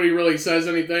obviously nobody really says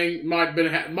anything. Might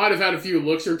have had a few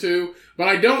looks or two. But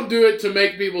I don't do it to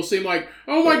make people seem like,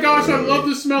 oh my gosh, I love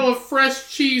the smell of fresh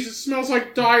cheese. It smells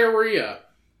like diarrhea.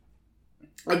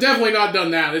 I've definitely not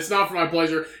done that. It's not for my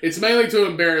pleasure. It's mainly to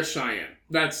embarrass Cheyenne.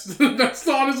 That's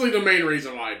honestly the main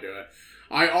reason why I do it.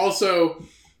 I also,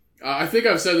 I think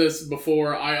I've said this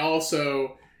before, I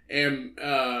also... And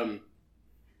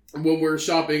when we're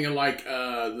shopping in like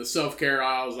the self-care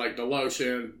aisles, like the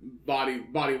lotion,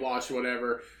 body wash,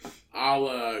 whatever,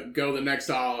 I'll go the next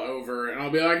aisle over and I'll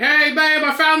be like, "Hey babe,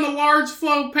 I found the large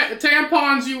flow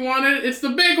tampons you wanted. It's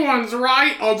the big ones,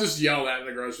 right?" I'll just yell that in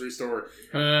the grocery store.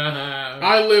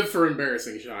 I live for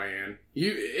embarrassing Cheyenne.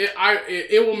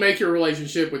 It will make your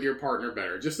relationship with your partner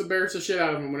better. Just embarrass the shit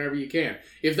out of them whenever you can.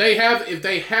 If they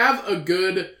have a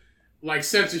good like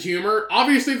sense of humor.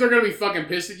 Obviously, if they're going to be fucking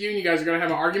pissed at you and you guys are going to have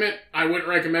an argument, I wouldn't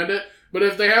recommend it. But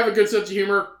if they have a good sense of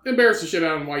humor, embarrass the shit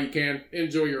out of them while you can.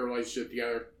 Enjoy your relationship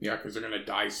together. Yeah, because they're going to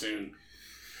die soon.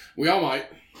 We all might.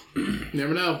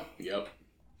 Never know. Yep.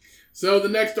 So the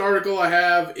next article I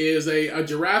have is a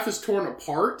giraffe is torn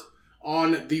apart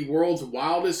on the world's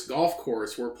wildest golf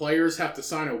course where players have to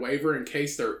sign a waiver in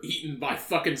case they're eaten by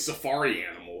fucking safari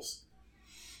animals.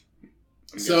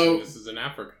 So this is in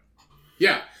Africa.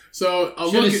 Yeah. So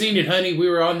should have seen it, honey. We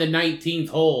were on the 19th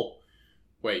hole.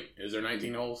 Wait, is there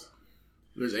 19 holes?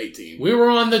 There's 18. We were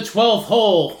on the 12th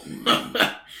hole,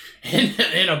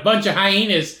 and a bunch of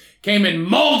hyenas came and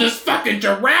mauled this fucking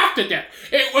giraffe to death.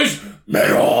 It was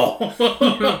metal.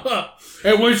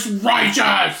 It was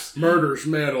righteous. Murder's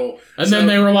metal. And then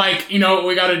they were like, you know what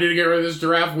we got to do to get rid of this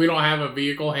giraffe? We don't have a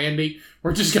vehicle handy.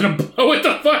 We're just gonna blow it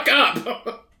the fuck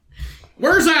up.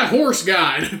 Where's that horse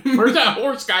guide? Where's that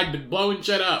horse guide blowing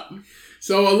shit up?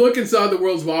 So a look inside the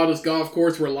world's wildest golf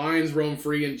course where lions roam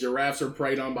free and giraffes are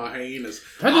preyed on by hyenas.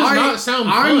 That does not sound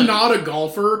fun. I'm not a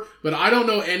golfer, but I don't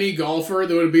know any golfer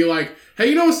that would be like, hey,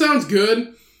 you know what sounds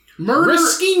good?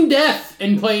 Risking death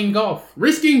and playing golf.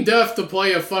 Risking death to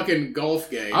play a fucking golf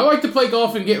game. I like to play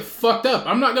golf and get fucked up.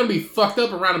 I'm not going to be fucked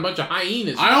up around a bunch of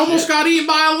hyenas. I almost got eaten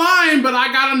by a lion, but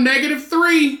I got a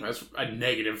 -3. That's a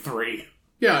 -3.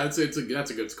 Yeah, that's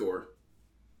a good score.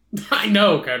 I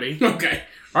know, Cody. Okay.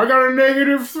 I got a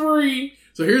 -3.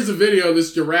 So here's a video of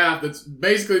this giraffe that's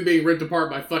basically being ripped apart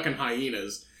by fucking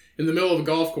hyenas in the middle of a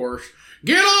golf course.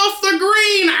 Get off the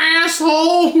green,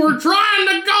 asshole! We're trying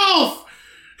to golf!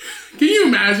 Can you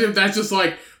imagine if that's just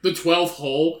like the 12th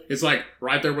hole? It's like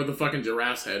right there where the fucking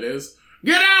giraffe's head is.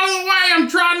 Get out of the way! I'm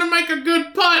trying to make a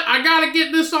good putt! I gotta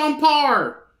get this on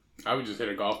par! I would just hit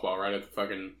a golf ball right at the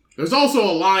fucking... There's also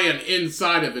a lion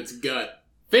inside of its gut.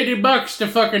 $50 to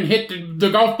fucking hit the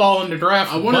golf ball in the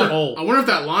giraffe's butthole. I wonder if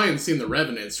that lion's seen the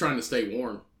Revenant. It's trying to stay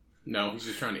warm. No, he's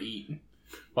just trying to eat.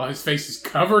 While his face is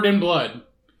covered in blood.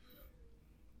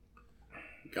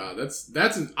 God, there's people...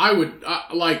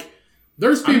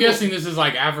 I'm guessing this is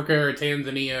like Africa or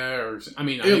Tanzania or...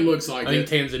 looks like I think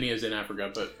Tanzania's in Africa,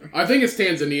 but... I think it's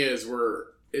Tanzania is where...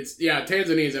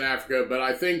 Tanzania's in Africa, but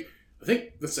I think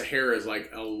the Sahara is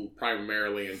like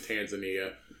primarily in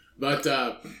Tanzania. But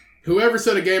whoever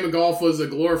said a game of golf was a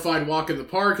glorified walk in the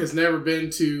park has never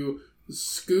been to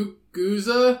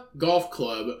Skukuza Golf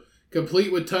Club.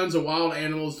 Complete with tons of wild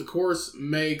animals, the course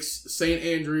makes St.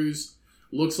 Andrews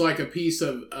looks like a piece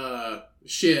of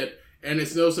shit, and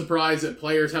it's no surprise that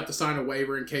players have to sign a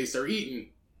waiver in case they're eaten.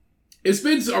 It's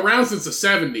been around since the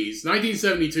 70s.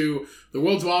 1972, the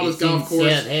world's wildest golf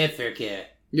course... South Africa.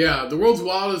 Yeah, the world's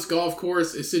wildest golf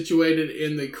course is situated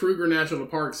in the Kruger National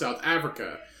Park, South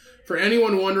Africa. For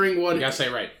anyone wondering what... You gotta say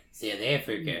it right. South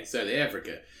Africa. South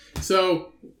Africa.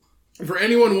 So, for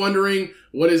anyone wondering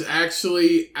what is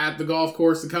actually at the golf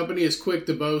course, the company is quick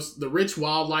to boast the rich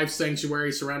wildlife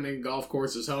sanctuary surrounding the golf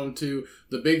course is home to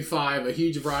the Big Five, a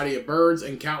huge variety of birds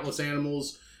and countless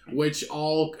animals which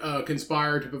all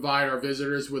conspire to provide our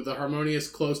visitors with a harmonious,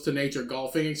 close-to-nature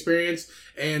golfing experience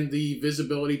and the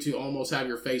visibility to almost have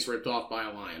your face ripped off by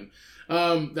a lion.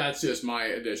 That's just my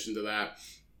addition to that.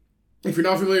 If you're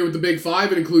not familiar with the Big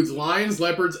Five, it includes lions,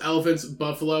 leopards, elephants,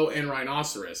 buffalo, and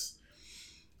rhinoceros.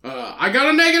 I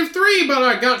got a -3, but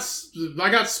I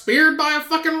got speared by a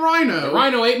fucking rhino. The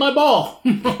rhino ate my ball.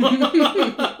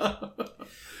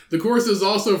 The course is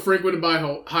also frequented by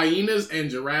hyenas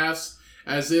and giraffes,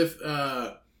 as if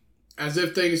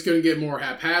things couldn't get more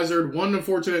haphazard. One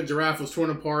unfortunate giraffe was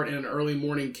torn apart in an early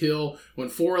morning kill when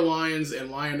 4 lions and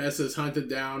lionesses hunted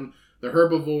down the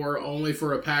herbivore, only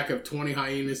for a pack of 20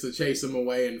 hyenas to chase them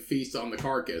away and feast on the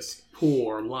carcass.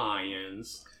 Poor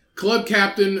lions. Club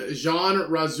captain Jean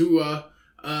Razua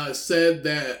said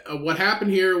that what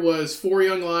happened here was 4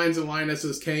 young lions and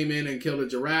lionesses came in and killed a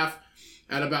giraffe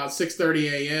at about 6:30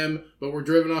 a.m., but were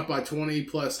driven off by 20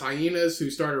 plus hyenas who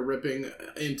started ripping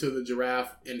into the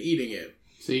giraffe and eating it.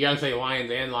 So you gotta say lions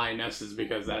and lionesses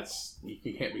because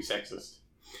you can't be sexist.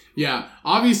 Yeah,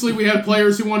 obviously we had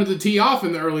players who wanted to tee off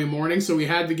in the early morning, so we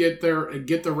had to get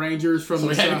the Rangers from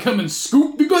we had to come and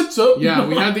scoop the guts up. Yeah,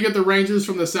 we had to get the Rangers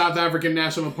from the South African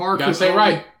National Park. Gotta say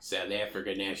right. South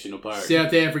African National Park.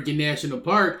 South African National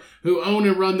Park, who own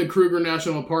and run the Kruger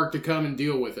National Park, to come and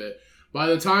deal with it. By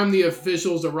the time the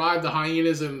officials arrived, the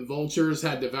hyenas and vultures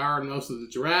had devoured most of the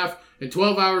giraffe, and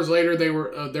 12 hours later,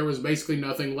 there was basically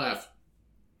nothing left.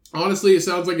 Honestly, it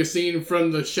sounds like a scene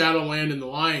from the Shadowland in The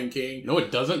Lion King. No,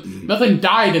 it doesn't. Nothing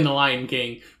died in The Lion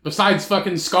King besides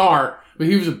fucking Scar, but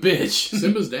he was a bitch.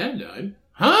 Simba's dad died.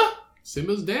 Huh?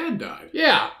 Simba's dad died.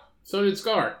 Yeah, so did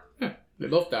Scar. Yeah, they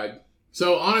both died.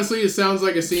 So, honestly, it sounds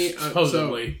like a scene...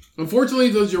 Supposedly. So, unfortunately,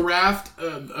 the giraffe...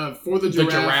 for the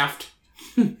giraffe...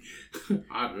 The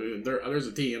giraffe. There's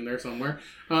a T in there somewhere.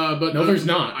 But no, there's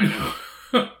not. I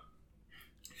know.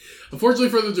 Unfortunately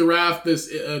for the giraffe, this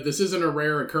isn't a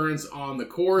rare occurrence on the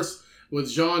course,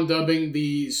 with Jean dubbing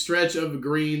the stretch of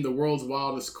green the world's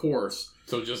wildest course.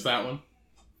 So just that one?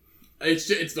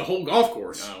 It's the whole golf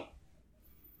course. Oh.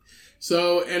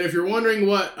 So, and if you're wondering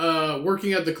what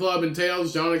working at the club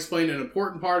entails, John explained an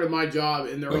important part of my job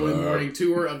in the early morning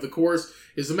tour of the course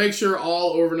is to make sure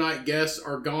all overnight guests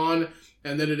are gone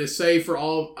and that it is safe for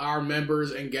all our members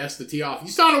and guests to tee off. You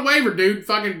signed a waiver, dude.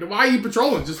 Fucking, why are you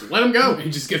patrolling? Just let them go. He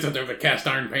just gets out there with a cast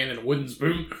iron pan and a wooden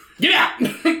spoon. Get out!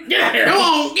 Get out here! Go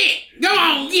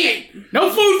on, get! No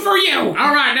food for you!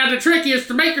 Alright, now the trick is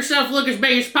to make yourself look as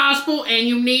big as possible, and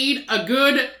you need a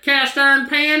good cast iron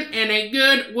pan and a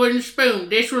good wooden spoon.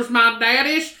 This was my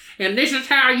daddy's, and this is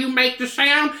how you make the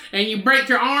sound, and you break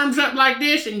your arms up like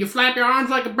this, and you flap your arms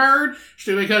like a bird,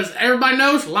 because everybody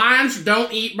knows lions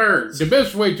don't eat birds. The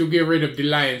best way to get rid of the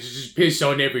lions is just piss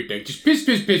on everything. Just piss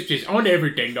on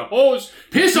everything. The hose,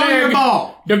 Piss on your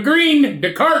ball. the green,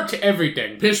 the cart,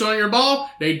 everything. Piss on your ball.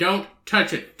 They don't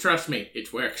Touch it. Trust me,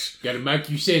 it works. Gotta make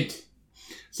you scent.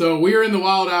 So we are in the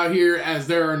wild out here, as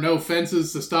there are no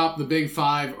fences to stop the Big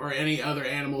Five or any other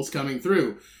animals coming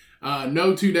through.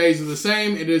 No 2 days are the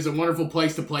same. It is a wonderful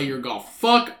place to play your golf.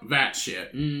 Fuck that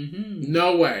shit. Mm-hmm.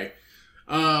 No way.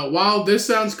 While this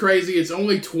sounds crazy, it's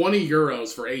only 20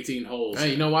 euros for 18 holes.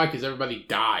 Hey, you know why? Because everybody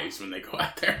dies when they go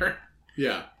out there.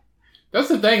 Yeah. That's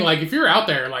the thing. Like, if you're out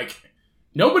there, like,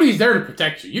 nobody's there to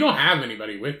protect you. You don't have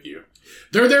anybody with you.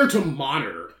 They're there to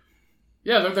monitor.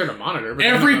 Yeah, they're there to monitor. But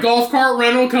Every golf cart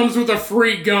rental comes with a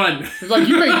free gun. It's like,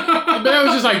 you pay, but that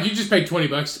was just like, you just paid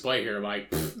 $20 to play here.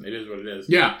 Like, it is what it is.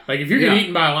 Yeah. Like, if you're getting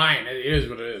eaten by a lion, it is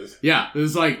what it is. Yeah.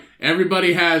 It's like,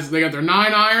 everybody they got their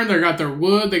 9-iron, they got their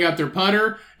wood, they got their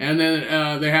putter, and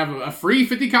then they have a free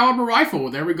 50 caliber rifle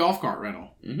with every golf cart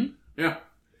rental. Mm-hmm. Yeah.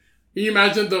 Can you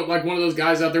imagine one of those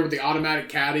guys out there with the automatic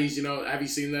caddies? You know, have you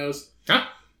seen those? Huh?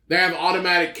 They have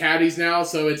automatic caddies now,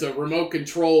 so it's a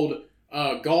remote-controlled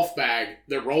golf bag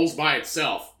that rolls by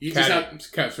itself. You just have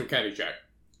so Caddyshack.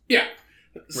 Yeah.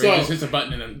 Where you just hits a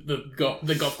button and then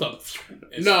the golf club.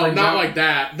 No, not like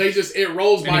that. It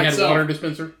rolls by itself. And a water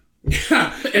dispenser.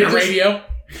 Yeah. And a radio.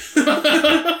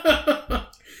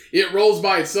 It rolls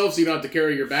by itself, so you don't have to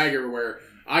carry your bag everywhere.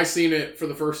 I seen it for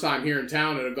the first time here in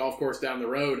town at a golf course down the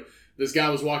road. This guy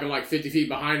was walking like 50 feet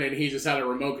behind it, and he just had a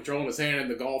remote control in his hand, and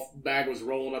the golf bag was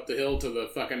rolling up the hill to the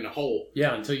fucking hole.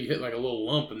 Yeah, until you hit like a little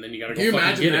lump, and then you gotta go Can you fucking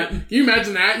imagine get that? it. Can you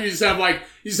imagine that? You just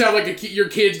have your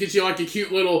kids get you like a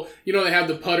cute little, you know, they have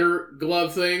the putter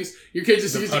glove things. Your kids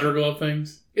just The use putter glove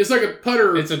things? It's like a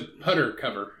putter. It's a putter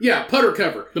cover. Yeah, putter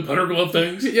cover. The putter glove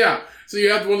things? Yeah. So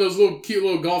you have one of those little cute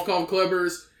little golf club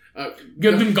covers.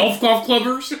 Give them golf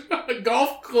covers?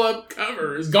 Golf club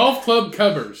covers. Golf club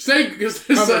covers. Say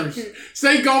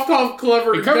golf club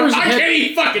covers. It covers I the head. can't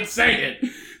even fucking say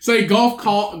it. Say golf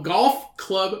club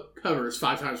covers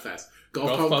 5 times fast.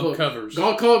 Golf club covers.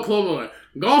 Golf club club.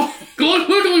 Golf club.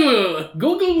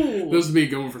 This would be a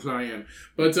good one for Cheyenne.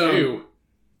 But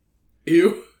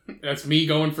Ew. That's me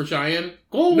going for Cheyenne?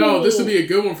 No, this would be a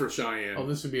good one for Cheyenne. Oh,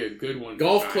 this would be a good one.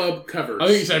 Golf club covers. I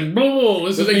think you said,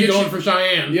 this is me going for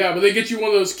Cheyenne. Yeah, but they get you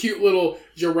one of those cute little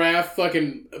giraffe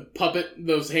fucking puppet,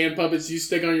 those hand puppets you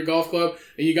stick on your golf club,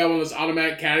 and you got one of those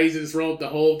automatic caddies and it's rolling up the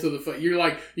hole to the you're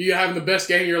like, you're having the best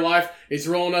game of your life. It's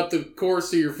rolling up the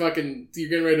course, so you're getting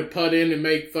ready to putt in and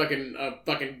make fucking a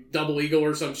fucking double eagle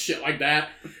or some shit like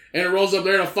that. And it rolls up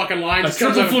there in a fucking line. A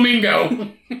triple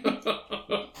flamingo.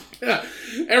 Yeah,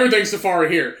 everything's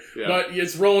safari here. Yeah. But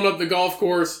it's rolling up the golf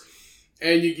course,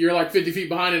 and you're like 50 feet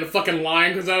behind, and a fucking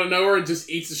lion comes out of nowhere and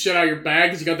just eats the shit out of your bag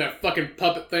because you got that fucking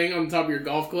puppet thing on top of your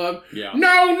golf club. Yeah.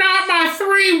 No, not my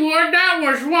 3-wood. That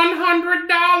was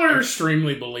 $100.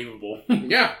 Extremely believable.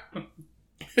 Yeah.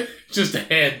 Just a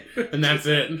head, and that's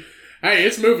it. Hey,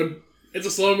 it's moving. It's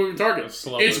a slow-moving target.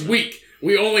 It's weak.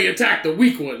 We only attack the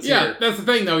weak ones here. That's the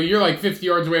thing, though. You're like 50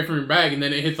 yards away from your bag, and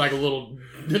then it hits like a little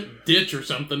ditch or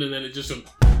something, and then it just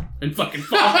and fucking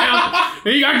falls down.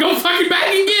 And you gotta go fucking back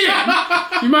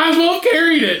again. You might as well have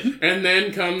carried it. And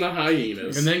then come the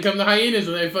hyenas. And they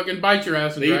fucking bite your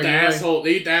ass and they drag eat the you away. asshole.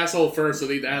 They eat the asshole first, so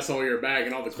they eat the asshole of your bag,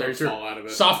 and all the clips fall out of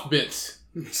it. Soft bits.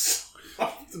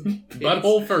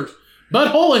 Butthole first.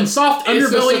 Butthole and soft underbelly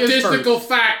is first. It's a statistical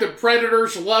fact that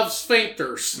predators love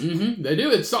sphincters. Mm-hmm. They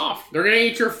do. It's soft. They're gonna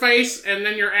eat your face and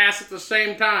then your ass at the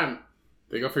same time.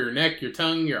 They go for your neck, your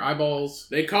tongue, your eyeballs.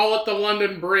 They call it the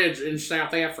London Bridge in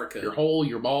South Africa. Your hole,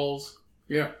 your balls.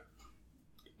 Yeah.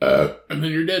 And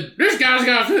then you're dead. This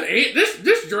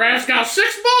giraffe's got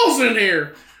 6 balls in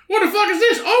here. What the fuck is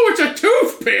this? Oh, it's a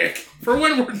toothpick for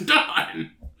when we're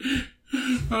done.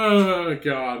 Oh,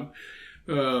 God.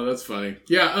 Oh, that's funny.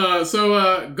 Yeah,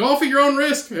 so golf at your own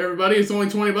risk, everybody. It's only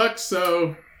 $20,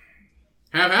 so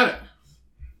have at it.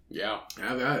 Yeah.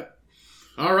 Have at it.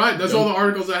 All right, that's all the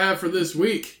articles I have for this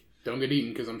week. Don't get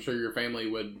eaten, because I'm sure your family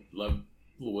would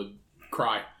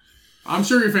cry. I'm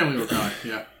sure your family would cry,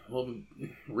 yeah. Well,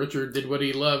 Richard did what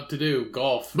he loved to do,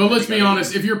 golf. But let's be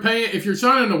honest, if you're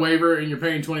signing a waiver and you're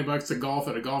paying $20 to golf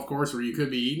at a golf course where you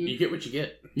could be eaten, you get what you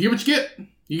get. You get what you get.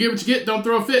 You get what you get. Don't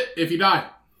throw a fit if you die.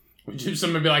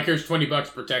 Somebody be like, here's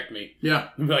 $20, protect me. Yeah.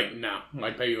 I'd be like, no,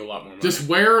 I'd pay you a lot more money. Just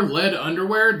wear lead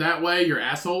underwear. That way your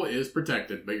asshole is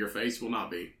protected, but your face will not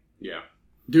be. Yeah.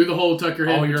 Do the whole tuck your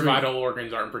head. All your vital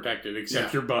organs aren't protected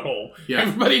except your butthole. Yeah.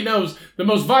 Everybody knows the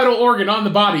most vital organ on the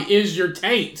body is your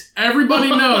taint.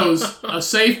 Everybody knows a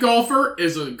safe golfer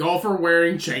is a golfer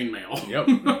wearing chainmail. Yep.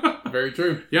 Very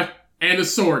true. Yeah. And a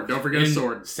sword. Don't forget a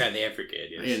sword. South Africa,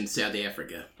 yes. In South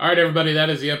Africa. All right, everybody. That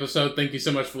is the episode. Thank you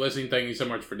so much for listening. Thank you so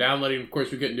much for downloading. Of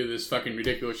course, we couldn't do this fucking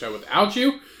ridiculous show without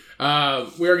you.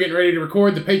 We are getting ready to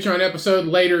record the Patreon episode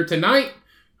later tonight.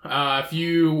 If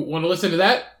you want to listen to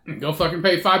that, go fucking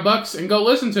pay $5 and go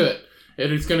listen to it.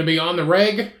 It is going to be on the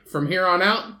reg from here on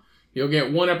out. You'll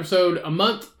get 1 episode a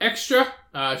month extra.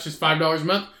 It's just $5 a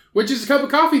month, which is a cup of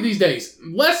coffee these days.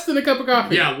 Less than a cup of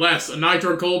coffee. Yeah, less. A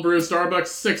nitro cold brew at Starbucks,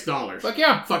 $6. Fuck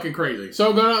yeah. Fucking crazy.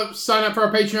 So go to sign up for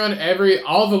our Patreon.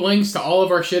 All the links to all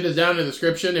of our shit is down in the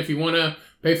description. If you want to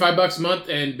pay $5 a month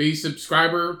and be a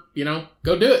subscriber,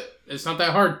 go do it. It's not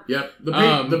that hard. Yep. The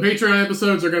Patreon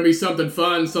episodes are going to be something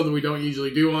fun, something we don't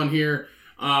usually do on here.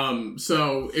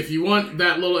 So if you want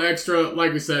that little extra,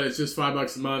 like we said, it's just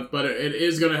 $5 a month, but it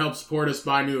is going to help support us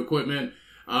buy new equipment,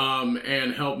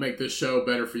 and help make this show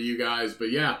better for you guys.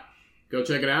 But yeah, go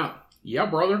check it out. Yeah,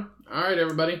 brother. All right,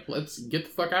 everybody. Let's get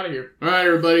the fuck out of here. All right,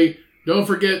 everybody. Don't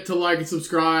forget to like and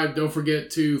subscribe. Don't forget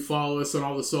to follow us on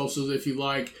all the socials if you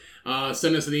like.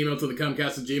 Send us an email to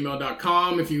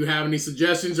thecumcast@gmail.com if you have any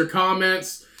suggestions or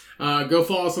comments. Go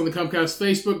follow us on the Comcast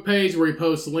Facebook page where we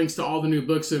post links to all the new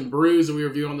books and brews that we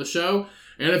review on the show.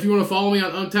 And if you want to follow me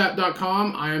on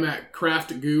untapped.com, I am at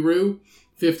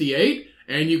craftguru58.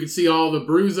 And you can see all the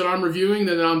brews that I'm reviewing,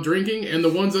 that I'm drinking, and the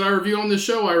ones that I review on this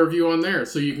show, I review on there.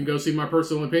 So you can go see my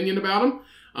personal opinion about them.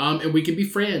 And we can be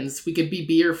friends. We can be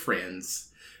beer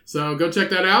friends. So go check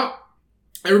that out.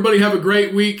 Everybody have a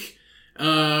great week. We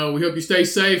hope you stay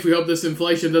safe. We hope this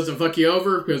inflation doesn't fuck you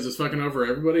over, because it's fucking over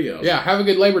everybody else. Yeah, have a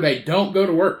good Labor Day. Don't go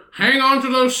to work. Hang on to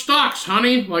those stocks,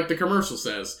 honey, like the commercial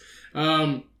says.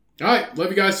 All right, love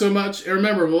you guys so much. And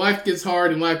remember, when life gets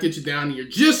hard and life gets you down, and you're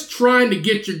just trying to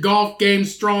get your golf game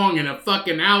strong and a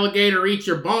fucking alligator eats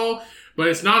your ball, but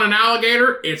it's not an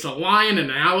alligator, it's a lion in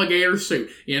an alligator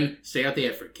suit in South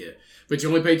Africa. But you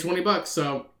only pay $20,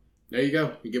 so there you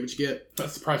go. You get what you get.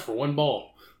 That's the price for 1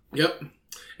 ball. Yep.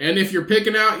 And if you're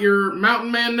picking out your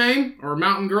mountain man name or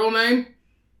mountain girl name,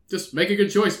 just make a good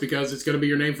choice because it's going to be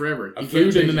your name forever. A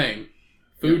food in the name.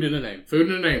 Food in the name. Food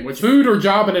in the name. Which food or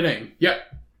job in a name. Yep.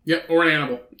 Or an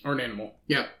animal. Or an animal.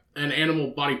 Yep. An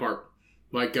animal body part.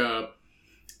 Like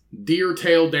Deer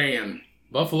Tail Dan.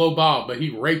 Buffalo Bob, but he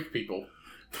raped people.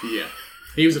 Yeah.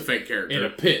 He was a fake character. In a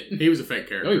pit. He was a fake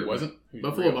character. No, he wasn't. He was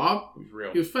Buffalo real. Bob? He was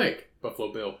real. He was fake.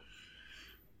 Buffalo Bill.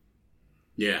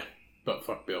 Yeah. But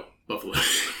fuck Bill. Buffalo.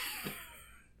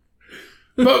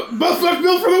 but fuck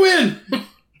Bill for the win!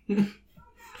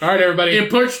 All right, everybody. It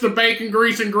puts the bacon,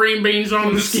 grease, and green beans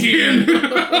on the skin.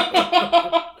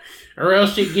 Or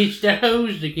else it gets the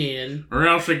hosed again. Or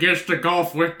else it gets to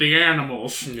golf with the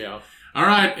animals. Yeah. All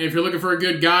right, if you're looking for a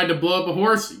good guide to blow up a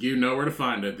horse, you know where to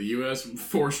find it. The U.S.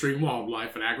 Forestry and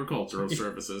Wildlife and Agricultural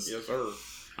Services. Yes, sir.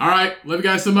 All right, love you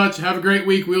guys so much. Have a great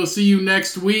week. We'll see you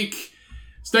next week.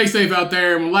 Stay safe out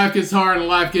there. When life gets hard and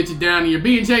life gets you down and you're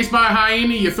being chased by a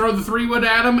hyena, you throw the 3-wood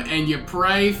at them and you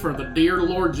pray for the dear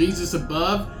Lord Jesus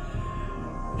above.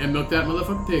 And milk that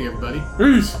motherfucking pig, everybody.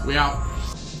 Peace. We out.